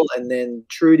them all, and then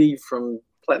Trudy from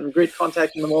Platinum Grid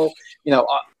contacting them all.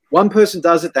 One person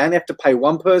does it, they only have to pay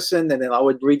one person, and then I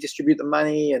would redistribute the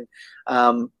money. And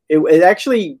it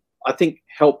actually, I think,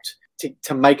 helped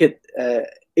to make it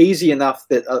easy enough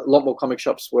that a lot more comic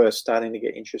shops were starting to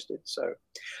get interested. So,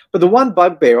 but the one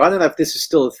bugbear, I don't know if this is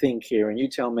still a thing here, and you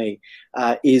tell me,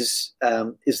 is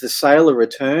the sale or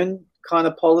return kind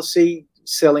of policy,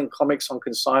 selling comics on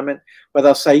consignment, where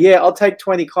they'll say, yeah, I'll take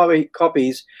 20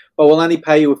 copies, but we'll only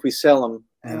pay you if we sell them.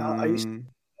 And are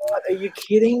you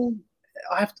kidding?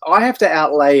 I have to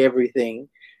outlay everything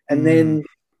and then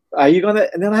are you gonna?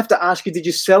 And then I have to ask you, did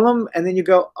you sell them? And then you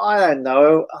go, I don't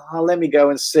know. Oh, let me go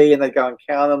and see. And they go and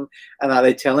count them. And are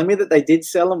they telling me that they did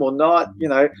sell them or not? You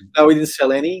know, no, we didn't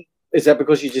sell any. Is that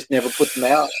because you just never put them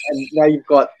out? And now you've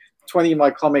got 20 of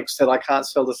my comics that I can't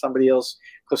sell to somebody else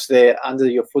because they're under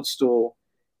your footstool,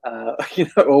 you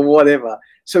know, or whatever.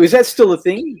 So is that still a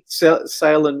thing?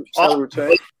 Sale and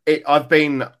return? I've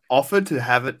been offered to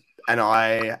have it, and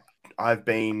I've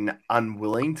been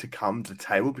unwilling to come to the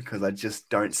table because I just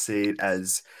don't see it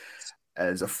as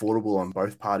affordable on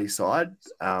both parties' side.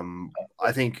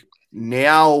 I think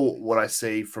now what I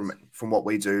see from what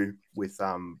we do with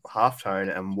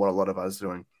Halftone and what a lot of us are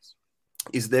doing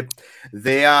is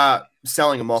they are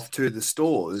selling them off to the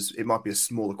stores. It might be a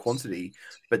smaller quantity,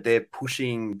 but they're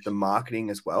pushing the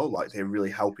marketing as well. Like they're really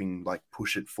helping like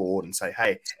push it forward and say,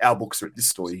 hey, our books are at this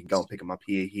store. You can go and pick them up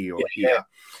here, or here.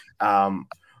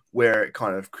 Where it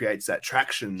kind of creates that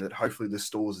traction that hopefully the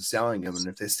stores are selling them. And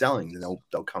if they're selling, then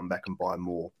they'll come back and buy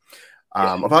more.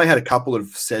 I've only had a couple have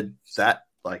said that,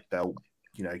 like they'll,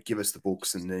 you know, give us the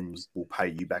books and then we'll pay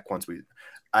you back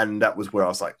and that was where I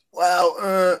was like,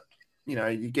 well, you know,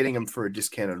 you're getting them for a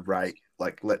discounted rate.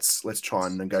 Like let's try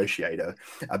and negotiate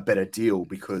a better deal,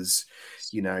 because,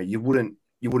 you know, you wouldn't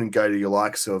go to your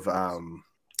likes of,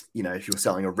 you know, if you were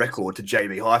selling a record to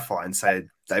JB Hi-Fi and say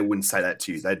they wouldn't say that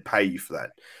to you, they'd pay you for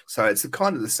that. So it's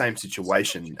kind of the same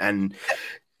situation, and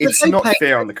it's not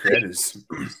fair on the creators.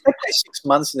 They pay 6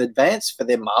 months in advance for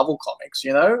their Marvel comics,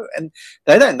 you know, and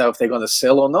they don't know if they're going to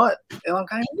sell or not. And I'm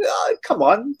going, oh, come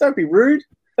on, don't be rude.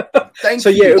 Thank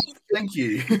you.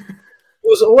 It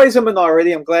was always a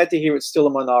minority. I'm glad to hear it's still a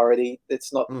minority.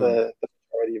 It's not the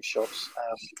majority of shops.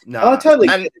 I totally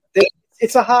get it.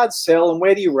 It's a hard sell, and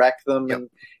where do you rack them, and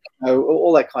you know,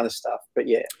 all that kind of stuff. But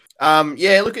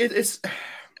look, it's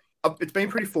been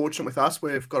pretty fortunate with us.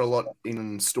 We've got a lot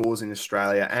in stores in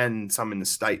Australia and some in the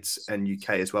States and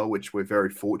UK as well, which we're very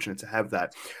fortunate to have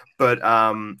that. But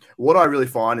what I really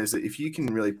find is that if you can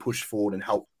really push forward and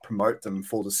help promote them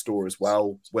for the store as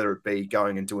well, whether it be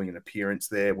going and doing an appearance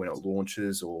there when it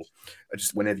launches, or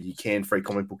just whenever you can, free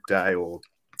comic book day or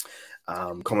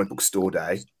comic book store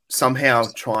day, somehow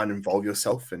try and involve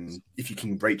yourself. And if you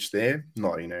can reach there,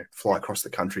 not, you know, fly across the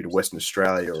country to Western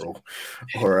Australia or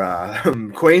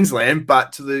Queensland,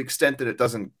 but to the extent that it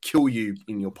doesn't kill you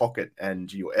in your pocket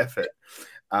and your effort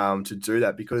to do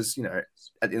that, because, you know,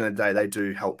 at the end of the day, they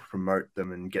do help promote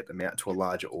them and get them out to a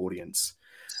larger audience.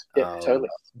 Yeah, totally.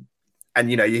 And,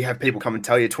 you know, you have people come and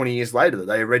tell you 20 years later that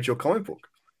they read your comic book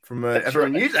from a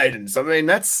news agent. I mean,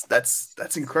 that's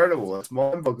incredible. It's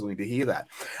mind-boggling to hear that.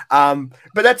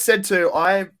 But that said, too,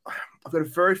 I've got a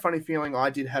very funny feeling I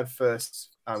did have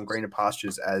first Greener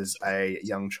Pastures as a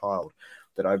young child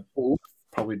that I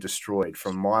probably destroyed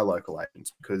from my local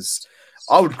agents, because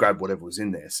I would grab whatever was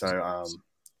in there. So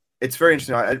it's very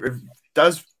interesting. It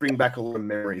does bring back a lot of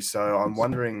memories. So I'm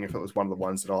wondering if it was one of the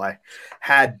ones that I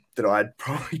had that I'd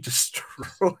probably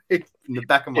destroyed in the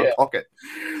back of my pocket.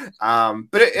 I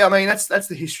mean, that's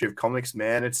the history of comics,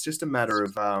 man. It's just a matter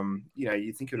of, you know,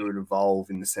 you think it would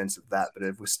evolve in the sense of that, but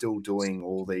if we're still doing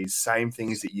all these same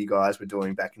things that you guys were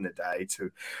doing back in the day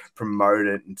to promote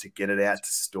it and to get it out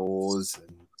to stores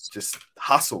and just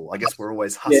hustle. I guess we're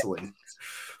always hustling.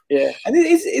 Yeah. And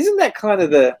isn't that kind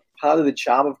of the part of the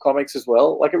charm of comics as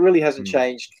well? Like, it really hasn't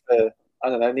changed for, I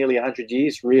don't know, nearly 100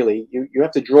 years, really. You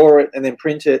have to draw it and then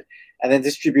print it and then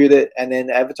distribute it and then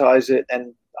advertise it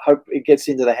and hope it gets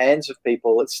into the hands of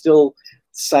people. It's still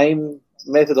same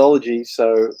methodology.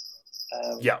 So,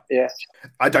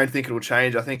 I don't think it will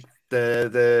change. I think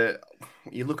the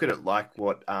you look at it like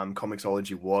what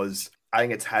Comixology was. I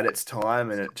think it's had its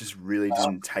time and it just really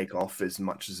didn't take off as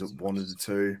much as it wanted it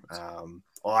to.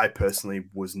 I personally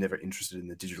was never interested in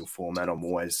the digital format. I'm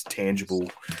always tangible.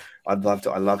 I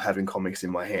love having comics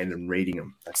in my hand and reading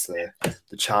them. That's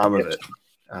the charm of it.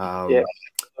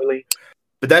 Totally.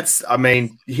 But that's, I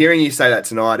mean, hearing you say that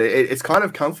tonight, it's kind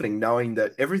of comforting knowing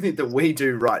that everything that we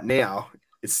do right now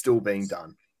is still being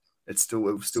done. It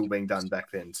was still being done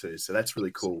back then too. So that's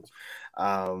really cool.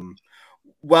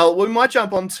 Well, we might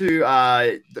jump onto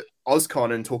the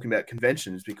OzCon and talking about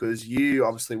conventions, because you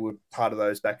obviously were part of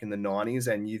those back in the 90s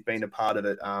and you've been a part of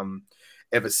it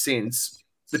ever since.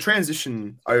 The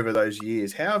transition over those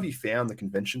years, how have you found the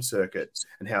convention circuit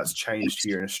and how it's changed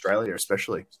here in Australia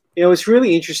especially? You know, it's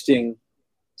really interesting.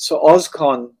 So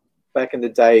OzCon back in the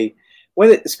day,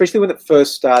 especially when it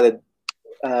first started,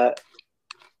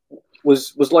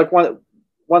 was like one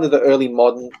of the early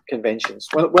modern conventions.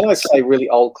 When I say really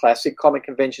old classic comic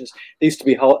conventions, they used to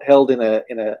be held in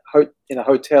a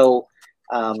hotel,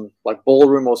 like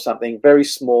ballroom or something, very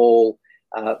small,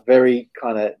 very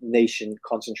kind of niche and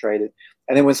concentrated.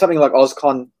 And then when something like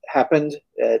OzCon happened,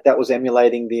 that was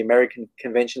emulating the American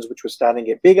conventions, which were starting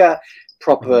to get bigger,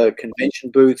 proper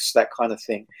convention booths, that kind of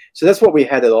thing. So that's what we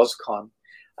had at OzCon.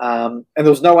 And there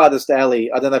was no Artist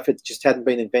Alley. I don't know if it just hadn't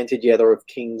been invented yet or if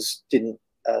Kings didn't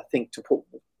think to put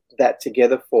that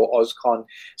together for OzCon.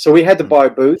 So we had to buy a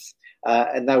booth,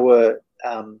 and they were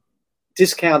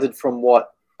discounted from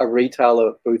what a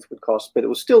retailer booth would cost, but it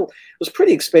was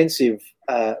pretty expensive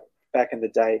back in the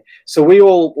day. So we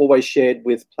always shared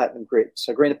with Platinum Grit.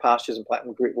 So Greener Pastures and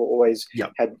Platinum Grit were always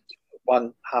had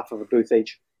one half of a booth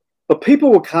each. But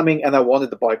people were coming and they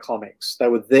wanted to buy comics. They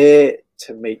were there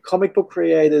to meet comic book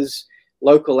creators,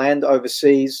 local and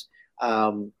overseas.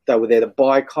 They were there to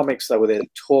buy comics. They were there to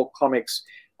talk comics.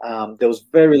 There was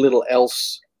very little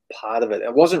else part of it.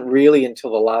 It wasn't really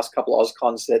until the last couple of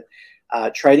OzCons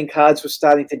that trading cards were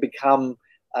starting to become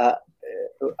a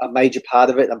major part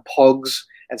of it, and POGs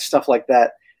and stuff like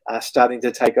that starting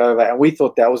to take over. And we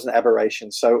thought that was an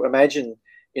aberration. So imagine,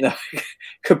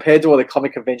 compared to what a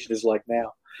comic convention is like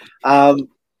now.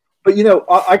 But,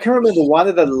 I can remember one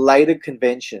of the later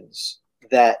conventions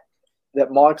that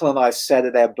Michael and I sat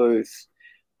at our booth,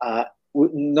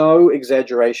 with no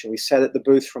exaggeration. We sat at the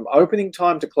booth from opening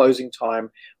time to closing time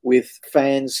with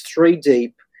fans 3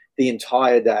 deep the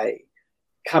entire day,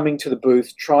 coming to the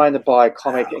booth, trying to buy a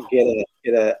comic and get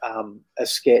a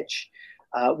sketch.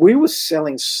 We were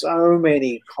selling so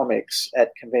many comics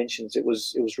at conventions. It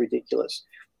was ridiculous.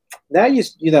 Now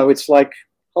it's like,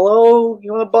 hello,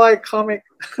 you want to buy a comic?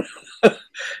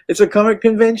 It's a comic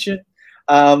convention.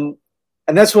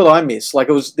 And that's what I miss. Like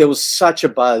there was such a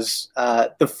buzz.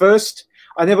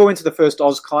 I never went to the first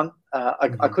OzCon.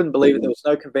 I couldn't believe it. There was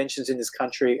no conventions in this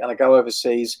country, and I go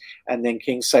overseas, and then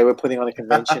Kings say we're putting on a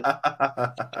convention.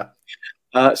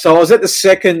 So I was at the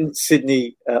second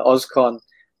Sydney OzCon,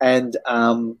 and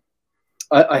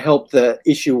I helped the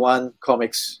issue 1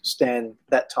 comics stand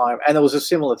that time, and it was a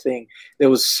similar thing. There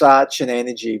was such an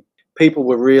energy. People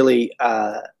were really,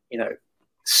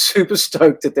 super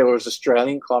stoked that there was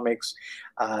Australian comics,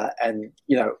 and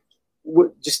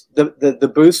just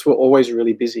the booths were always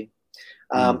really busy.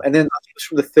 And then I think it was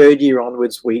from the 3rd year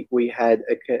onwards we had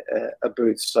a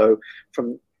booth. So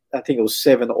I think it was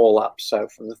 7 all up. So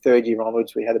from the 3rd year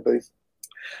onwards we had a booth.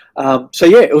 So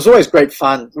yeah, it was always great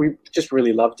fun. We just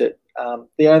really loved it.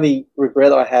 The only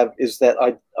regret I have is that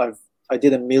I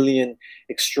did 1 million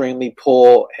extremely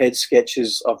poor head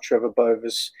sketches of Trevor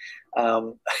Bovis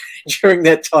during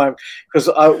that time, because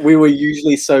we were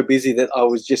usually so busy that I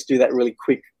would just do that really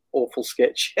quick, awful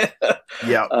sketch.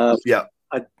 Yeah.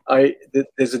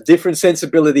 There's a different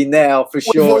sensibility now for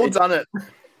sure. We've all done it.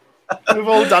 We've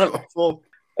all done it before.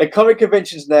 At comic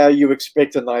conventions now, you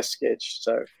expect a nice sketch,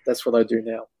 so that's what I do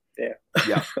now.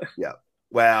 Yeah.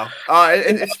 Wow.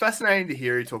 It's fascinating to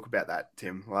hear you talk about that,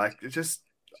 Tim. Like, it's just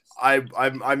I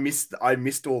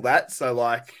missed all that. So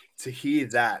like, to hear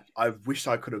that, I wish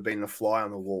I could have been a fly on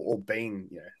the wall or been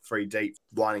 3 deep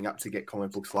lining up to get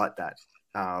comic books like that.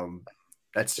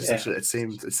 That's just actually, it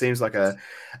seems like a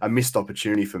missed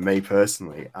opportunity for me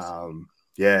personally.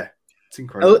 It's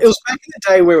incredible. It was back in the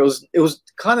day where it was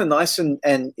kind of nice and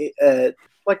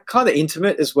like kind of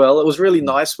intimate as well. It was really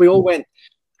nice. We all went.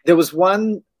 There was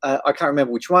one. I can't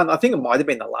remember which one. I think it might have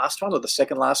been the last one or the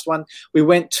second last one. We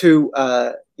went to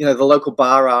the local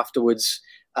bar afterwards.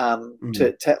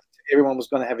 To everyone was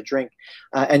going to have a drink,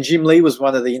 and Jim Lee was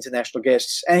one of the international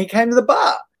guests, and he came to the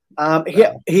bar. He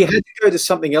had to go to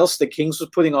something else that Kings was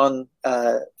putting on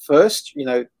first,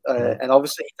 and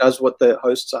obviously he does what the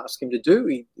hosts ask him to do.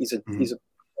 He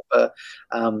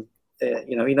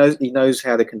knows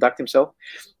how to conduct himself.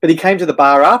 But he came to the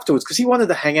bar afterwards because he wanted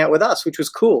to hang out with us, which was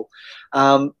cool.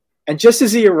 And just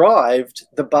as he arrived,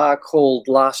 the bar called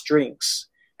last drinks.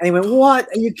 And he went, "What?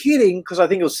 Are you kidding?" Because I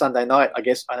think it was Sunday night, I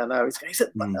guess. I don't know. He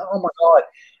said, "Oh, my God."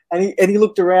 And he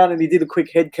looked around and he did a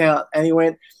quick head count and he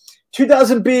went, 2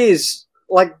 dozen beers,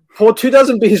 like pour 2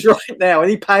 dozen beers right now. And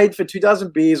he paid for 2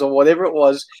 dozen beers or whatever it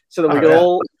was so that we could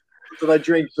all so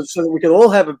that we could all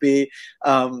have a beer,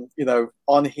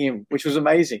 on him, which was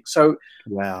amazing. So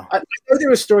wow. I know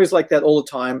there are stories like that all the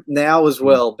time now as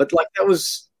well, but like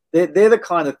they're the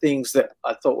kind of things that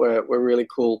I thought were really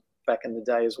cool back in the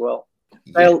day as well.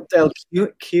 Dale Kuhn,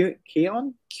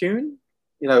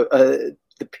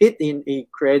 the Pit. He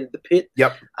created the Pit.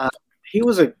 Yep.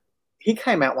 He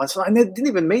came out once, and I didn't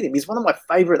even meet him. He's one of my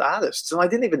favorite artists, and I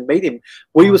didn't even meet him.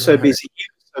 We were so busy. He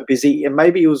was so busy, and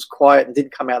maybe he was quiet and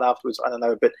didn't come out afterwards. I don't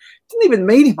know, but didn't even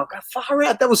meet him. I go, far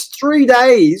out. That was 3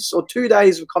 days or 2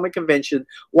 days of comic convention.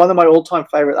 One of my all-time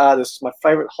favorite artists, my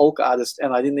favorite Hulk artist,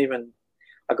 and I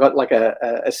got like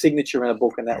a signature in a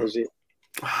book, and that was it.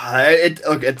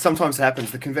 It sometimes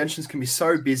happens. The conventions can be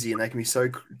so busy and they can be so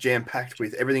jam-packed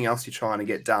with everything else you're trying to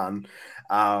get done.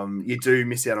 You do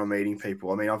miss out on meeting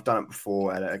people. I mean, I've done it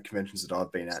before at conventions that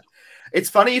I've been at. It's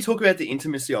funny you talk about the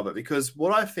intimacy of it, because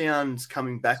what I found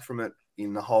coming back from it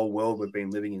in the whole world we've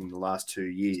been living in the last 2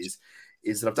 years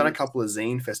is that I've done a couple of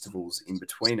zine festivals in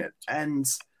between it. And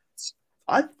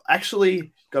I've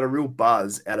actually got a real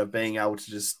buzz out of being able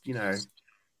to just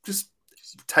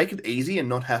take it easy and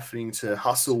not having to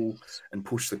hustle and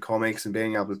push the comics, and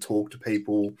being able to talk to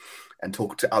people and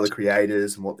talk to other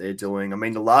creators and what they're doing. I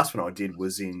mean, the last one I did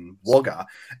was in Wagga,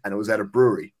 and it was at a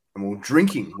brewery, and we were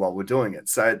drinking while we're doing it.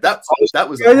 So that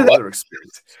was a whole other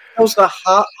experience. That was the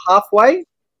halfway?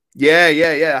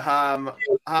 Yeah.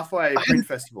 Halfway print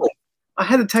festival. I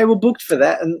had a table booked for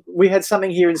that, and we had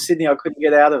something here in Sydney I couldn't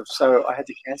get out of, so I had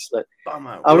to cancel it.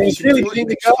 I was really keen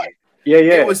to go.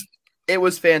 Yeah. It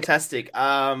was fantastic.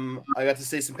 I got to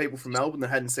see some people from Melbourne that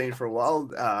I hadn't seen for a while,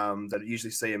 that I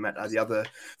usually see them at the other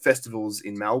festivals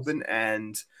in Melbourne,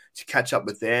 and to catch up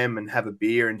with them and have a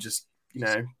beer and just,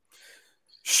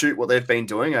 shoot what they've been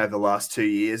doing over the last 2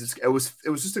 years. It was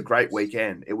just a great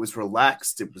weekend. It was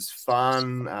relaxed. It was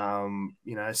fun.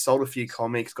 Sold a few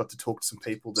comics, got to talk to some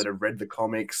people that have read the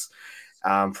comics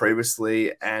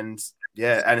previously, and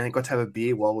I got to have a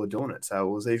beer while we were doing it. So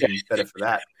it was even better for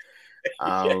that.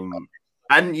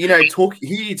 And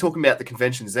talking about the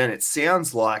conventions, then it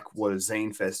sounds like what a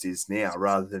Zine Fest is now,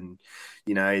 rather than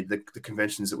the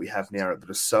conventions that we have now that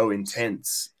are so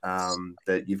intense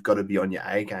that you've got to be on your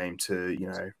A game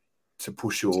to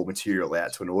push your material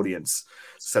out to an audience,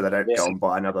 so they don't go and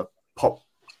buy another pop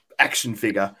action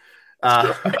figure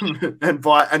and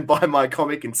buy my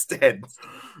comic instead.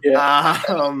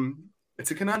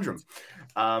 It's a conundrum.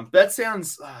 That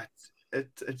sounds.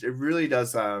 It really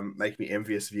does make me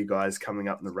envious of you guys coming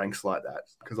up in the ranks like that,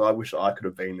 because I wish I could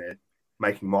have been there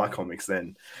making my comics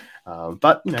then.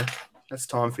 But that's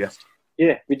time for you.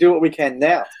 Yeah, we do what we can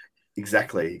now.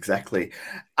 Exactly.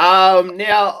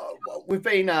 Now we've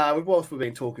been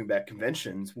talking about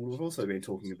conventions. We've also been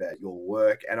talking about your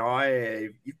work, and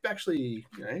you've actually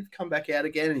come back out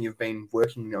again, and you've been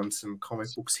working on some comic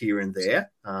books here and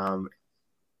there.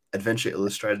 Adventure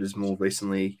Illustrated is more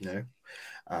recently,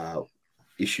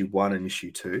 issue 1 and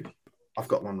issue 2. I've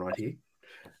got one right here.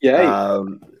 Yeah.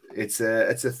 It's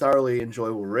a thoroughly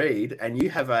enjoyable read, and you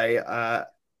have a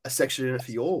section in it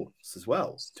for yours as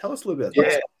well. Tell us a little bit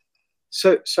about that.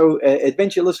 So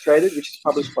Adventure Illustrated, which is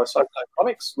published by Cyclone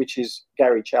Comics, which is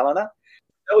Gary Challoner.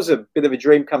 That was a bit of a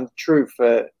dream come true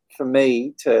for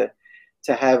me to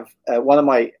have one of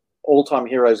my all-time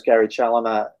heroes, Gary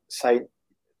Challoner, say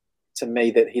to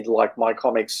me that he'd like my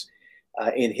comics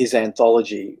in his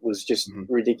anthology. Was just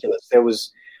ridiculous. There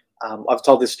was, I've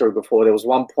told this story before, there was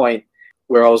one point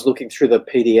where I was looking through the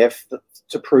PDF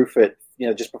to proof it,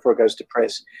 just before it goes to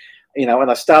press, and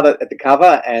I started at the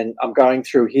cover and I'm going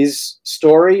through his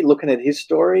story, looking at his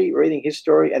story, reading his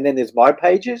story, and then there's my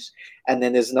pages, and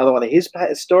then there's another one of his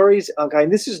stories. I'm going,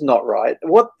 this is not right.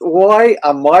 Why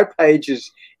are my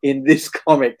pages in this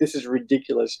comic? This is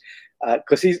ridiculous.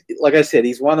 Because he's, like I said,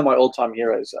 he's one of my all-time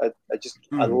heroes. I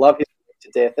love him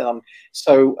to death, and I'm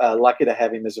so lucky to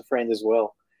have him as a friend as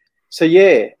well. So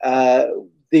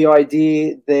the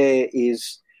idea there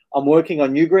is I'm working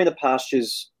on new Greener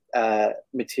Pastures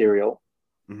material.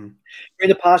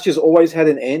 Greener Pastures always had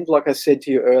an end. Like I said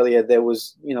to you earlier, there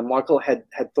was, Michael had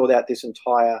thought out this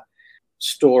entire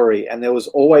story, and there was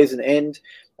always an end,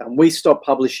 and we stopped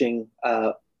publishing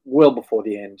well before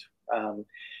the end.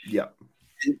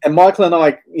 And Michael and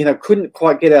I, couldn't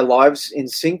quite get our lives in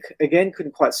sync again,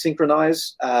 couldn't quite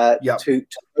synchronize to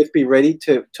both be ready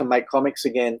to make comics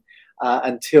again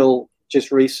until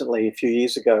just recently, a few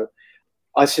years ago.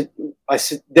 I said,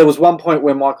 there was one point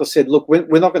where Michael said, look,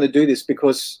 we're not going to do this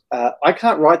because I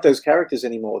can't write those characters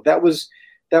anymore. That was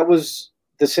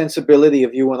the sensibility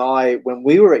of you and I when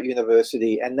we were at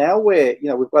university, and now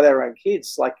we've got our own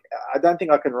kids. Like, I don't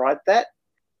think I can write that.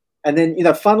 And then,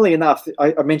 funnily enough,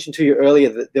 I mentioned to you earlier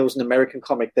that there was an American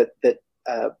comic that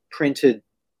printed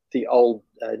the old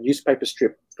newspaper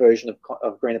strip version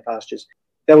of Greener Pastures.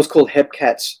 That was called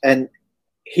Hepcats. And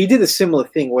he did a similar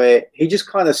thing where he just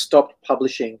kind of stopped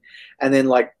publishing. And then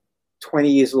 20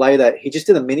 years later, he just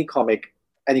did a mini comic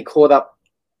and he caught up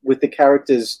with the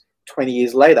characters 20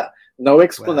 years later. No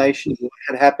explanation of what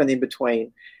had happened in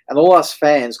between. And all us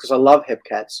fans, because I love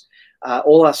Hepcats,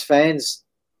 all us fans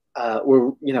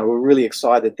were really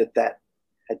excited that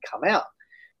had come out.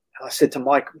 And I said to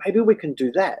Mike, maybe we can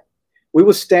do that. We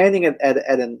were standing at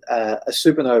a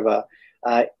supernova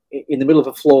in the middle of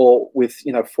a floor with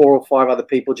 4 or 5 other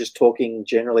people just talking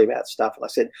generally about stuff. And I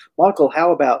said, Michael,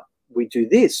 how about we do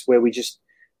this, where we just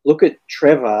look at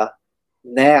Trevor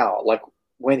now, like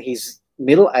when he's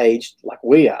middle-aged, like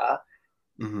we are,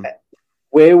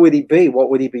 where would he be? What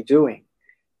would he be doing?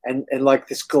 And like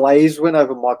this glaze went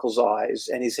over Michael's eyes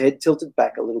and his head tilted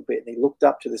back a little bit and he looked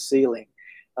up to the ceiling.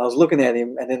 I was looking at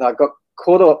him and then I got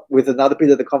caught up with another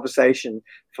bit of the conversation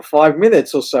for 5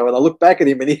 minutes or so. And I looked back at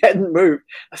him and he hadn't moved.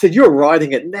 I said, "You're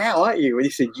writing it now, aren't you?" And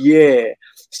he said, "Yeah."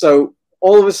 So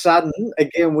all of a sudden,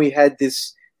 again, we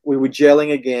were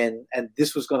gelling again and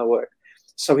this was going to work.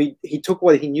 So he took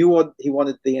what he knew what he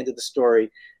wanted at the end of the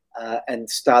story and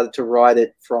started to write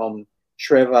it from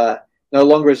Trevor, no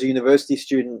longer as a university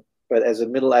student, but as a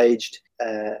middle-aged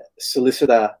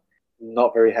solicitor,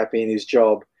 not very happy in his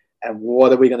job. And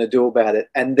what are we going to do about it?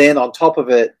 And then on top of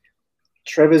it,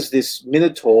 Trevor's this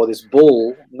minotaur, this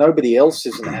bull. Nobody else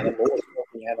is an animal, a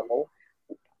talking animal.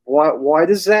 Why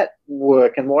does that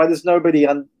work? And why does nobody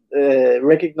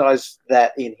recognize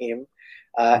that in him?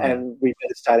 And we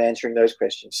better start answering those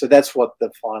questions. So that's what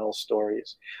the final story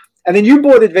is. And then you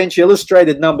bought Adventure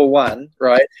Illustrated #1,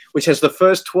 right, which has the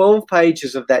first 12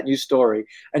 pages of that new story.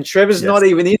 And Trevor's not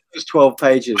even in those 12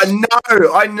 pages.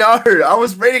 I know. I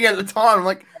was reading it at the time. I'm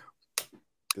like,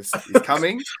 this is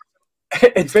coming.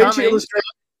 Adventure Illustrated,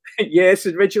 yes,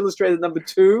 Adventure Illustrated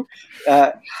 #2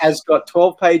 has got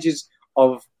 12 pages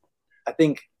of, I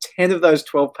think 10 of those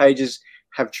 12 pages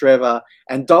have Trevor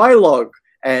and dialogue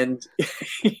and,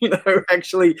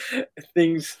 actually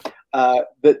things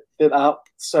that aren't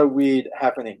so weird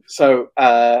happening. So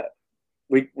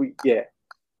we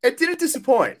It didn't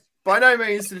disappoint. By no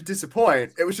means did it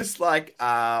disappoint. It was just like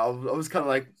I was kind of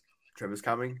like, Trevor's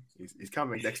coming. He's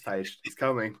coming. Next page. He's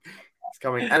coming. He's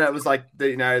coming. And it was like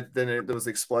then there was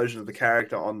the explosion of the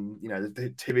character on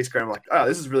the TV screen. I'm like, oh,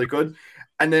 this is really good.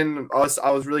 And then I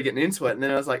was really getting into it. And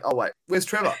then I was like, oh wait, where's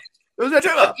Trevor? Where's that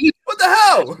Trevor? What the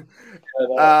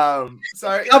hell?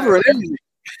 So cover it everything.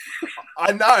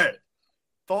 I know.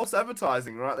 False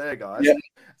advertising right there, guys. Yeah.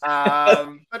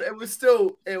 But it was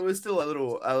still a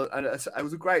little. It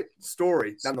was a great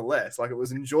story nonetheless. Like, it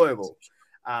was enjoyable,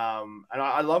 and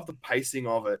I love the pacing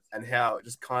of it and how it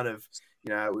just kind of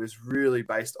it was really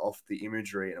based off the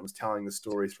imagery and it was telling the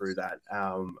story through that.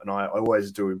 And I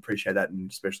always do appreciate that, and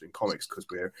especially in comics because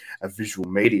we're a visual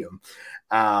medium.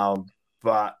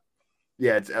 But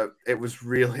yeah, it was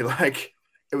really like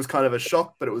it was kind of a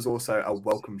shock, but it was also a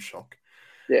welcome shock.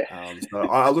 Yeah. So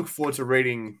I look forward to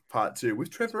reading part 2 with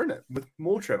Trevor in it, with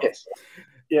more Trevor. Yes.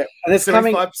 Yeah. And it's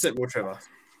 75% more Trevor.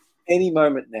 Any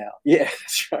moment now. Yeah,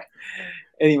 that's right.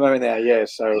 Any moment now. Yeah.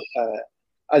 So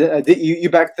you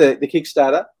backed the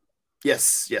Kickstarter?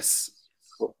 Yes.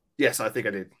 Cool. Yes, I think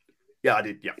I did. Yeah, I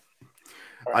did. Yeah.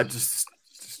 Right. I just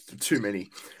too many.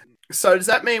 So does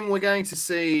that mean we're going to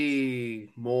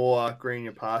see more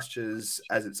Greener Pastures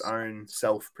as its own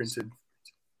self-printed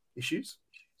issues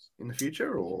in the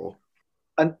future, or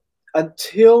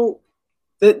until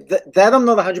that I'm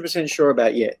not 100% sure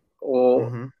about yet?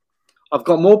 Or I've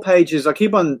got more pages. I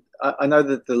keep on. I know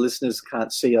that the listeners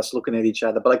can't see us looking at each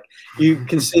other, but like you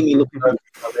can see me looking over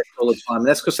my left all the time. And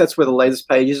that's because that's where the latest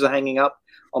pages are hanging up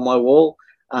on my wall.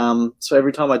 So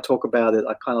every time I talk about it,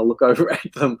 I kind of look over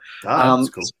at them. That's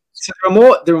cool. So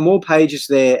there are more pages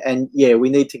there, and yeah, we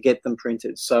need to get them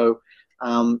printed. So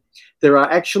there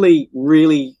are actually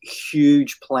really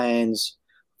huge plans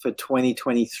for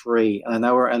 2023. I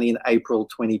know we're only in April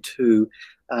 22,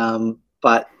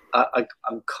 but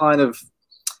I'm kind of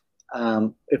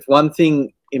if one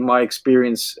thing in my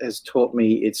experience has taught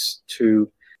me, it's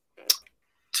to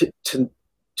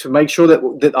make sure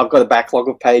that I've got a backlog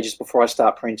of pages before I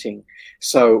start printing.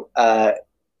 So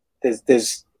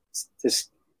there's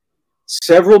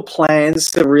several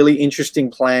plans that are really interesting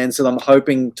plans that I'm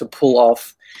hoping to pull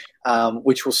off,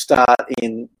 which will start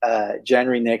in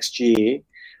January next year.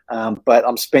 But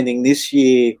I'm spending this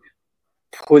year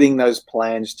putting those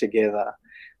plans together.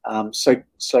 So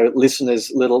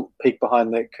listeners, little peek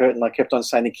behind the curtain. I kept on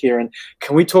saying to Kieran,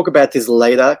 can we talk about this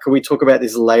later?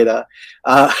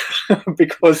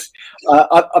 Because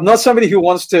I'm not somebody who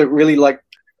wants to really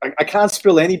I can't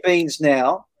spill any beans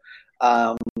now.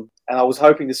 And I was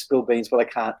hoping to spill beans, but I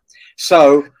can't.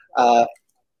 So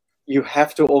you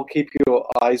have to all keep your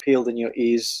eyes peeled and your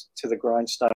ears to the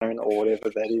grindstone or whatever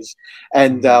that is.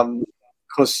 And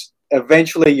because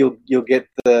eventually you'll get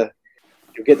the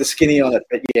skinny on it.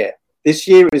 But yeah, this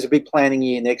year is a big planning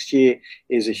year. Next year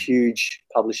is a huge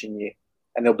publishing year,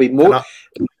 and there'll be more.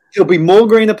 There'll be more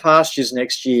Greener Pastures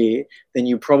next year than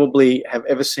you probably have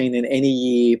ever seen in any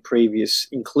year previous,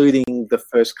 including the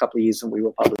first couple of years that we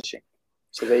were publishing.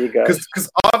 So there you go. Because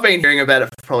I've been hearing about it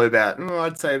for probably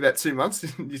I'd say about 2 months.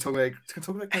 Can you talk about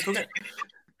it?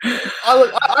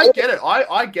 I get it.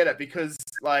 I get it because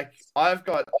like I've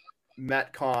got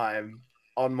Matt Kime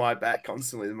on my back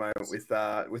constantly at the moment with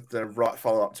the right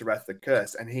follow up to Wrath the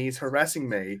Curse, and he's harassing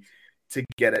me to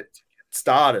get it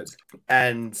started.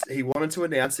 And he wanted to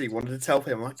announce it. He wanted to tell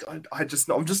people. I'm like, I'm just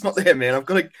not there, man. I've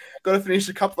got to finish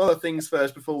a couple other things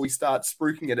first before we start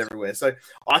spruiking it everywhere. So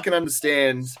I can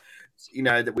understand,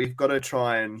 that we've got to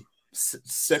try and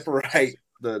separate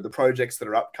the projects that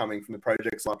are upcoming from the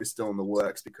projects that might be still in the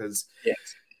works, because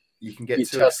you can get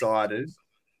too excited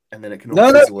and then it can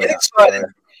all fizzle out. Excited.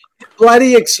 So.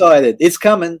 Bloody excited. It's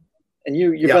coming and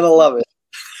you're going to love it.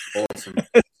 Awesome.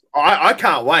 I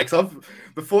can't wait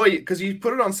because you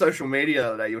put it on social media the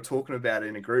other day, you're talking about it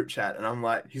in a group chat, and I'm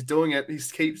like, he's doing it. He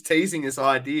keeps teasing this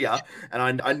idea,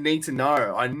 and I need to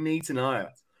know.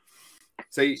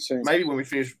 So maybe when we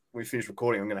finish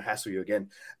recording, I'm going to hassle you again.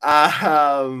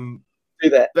 Do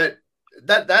that. But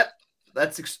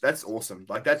that's awesome.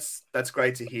 Like that's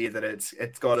great to hear that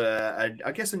it's got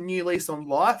a new lease on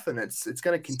life, and it's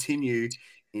going to continue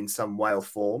in some way or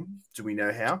form. Do we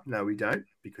know how? No, we don't,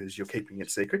 because you're keeping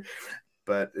it secret.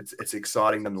 But it's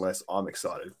exciting nonetheless. I'm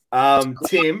excited.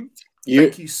 Tim,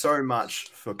 thank you so much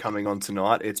for coming on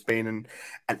tonight. It's been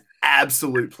an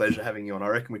absolute pleasure having you on. I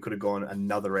reckon we could have gone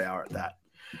another hour at that.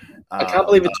 I can't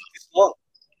believe it took this long.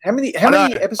 How many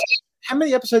episodes? How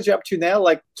many episodes are you up to now?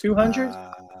 Like 200?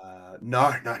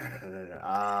 No.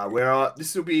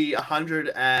 This will be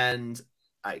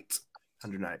 108.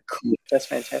 108. Cool. That's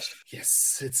fantastic.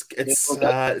 Yes, it's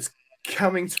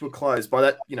coming to a close. By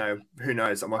that, who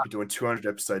knows? I might be doing 200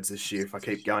 episodes this year if I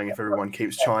keep going. If everyone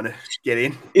keeps trying to get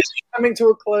in, is it coming to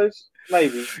a close?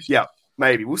 Maybe. Yeah,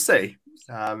 maybe. We'll see.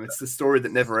 It's the story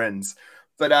that never ends.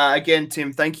 But again,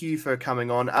 Tim, thank you for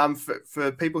coming on.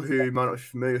 For people who might not be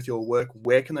familiar with your work,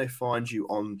 where can they find you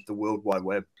on the World Wide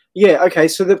Web? Yeah, okay.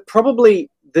 So probably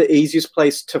the easiest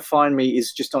place to find me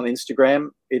is just on Instagram.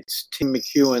 It's Tim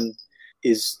McEwen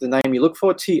is the name you look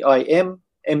for, TIMMCEWEN.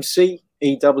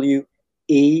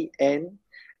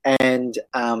 And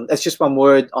that's just one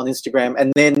word on Instagram.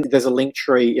 And then there's a link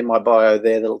tree in my bio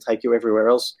there that'll take you everywhere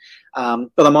else. But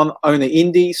I'm on Owner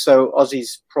Indie, so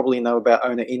Aussies probably know about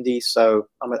Owner Indie. So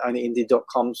I'm at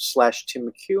ownerindie.com/Tim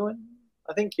McEwen,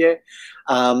 I think, yeah.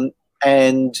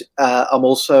 And I'm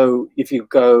also, if you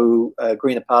go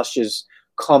Greener Pastures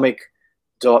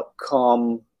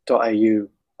comic.com.au.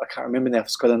 I can't remember now if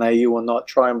it's got an AU or not.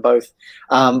 Try them both.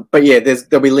 But yeah,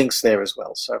 there'll be links there as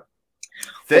well. So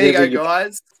there you go,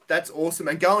 guys. That's awesome.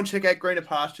 And go and check out Greener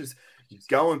Pastures.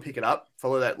 Go and pick it up.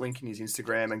 Follow that link in his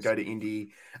Instagram and go to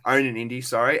Own an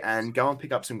Indie, and go and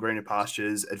pick up some Greener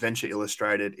Pastures, Adventure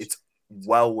Illustrated. It's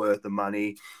well worth the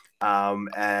money,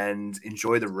 and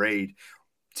enjoy the read.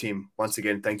 Tim, once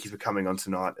again, thank you for coming on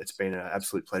tonight. It's been an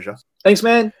absolute pleasure. Thanks,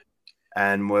 man.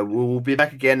 And we'll be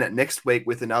back again next week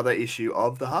with another issue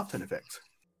of The Halftone Effect.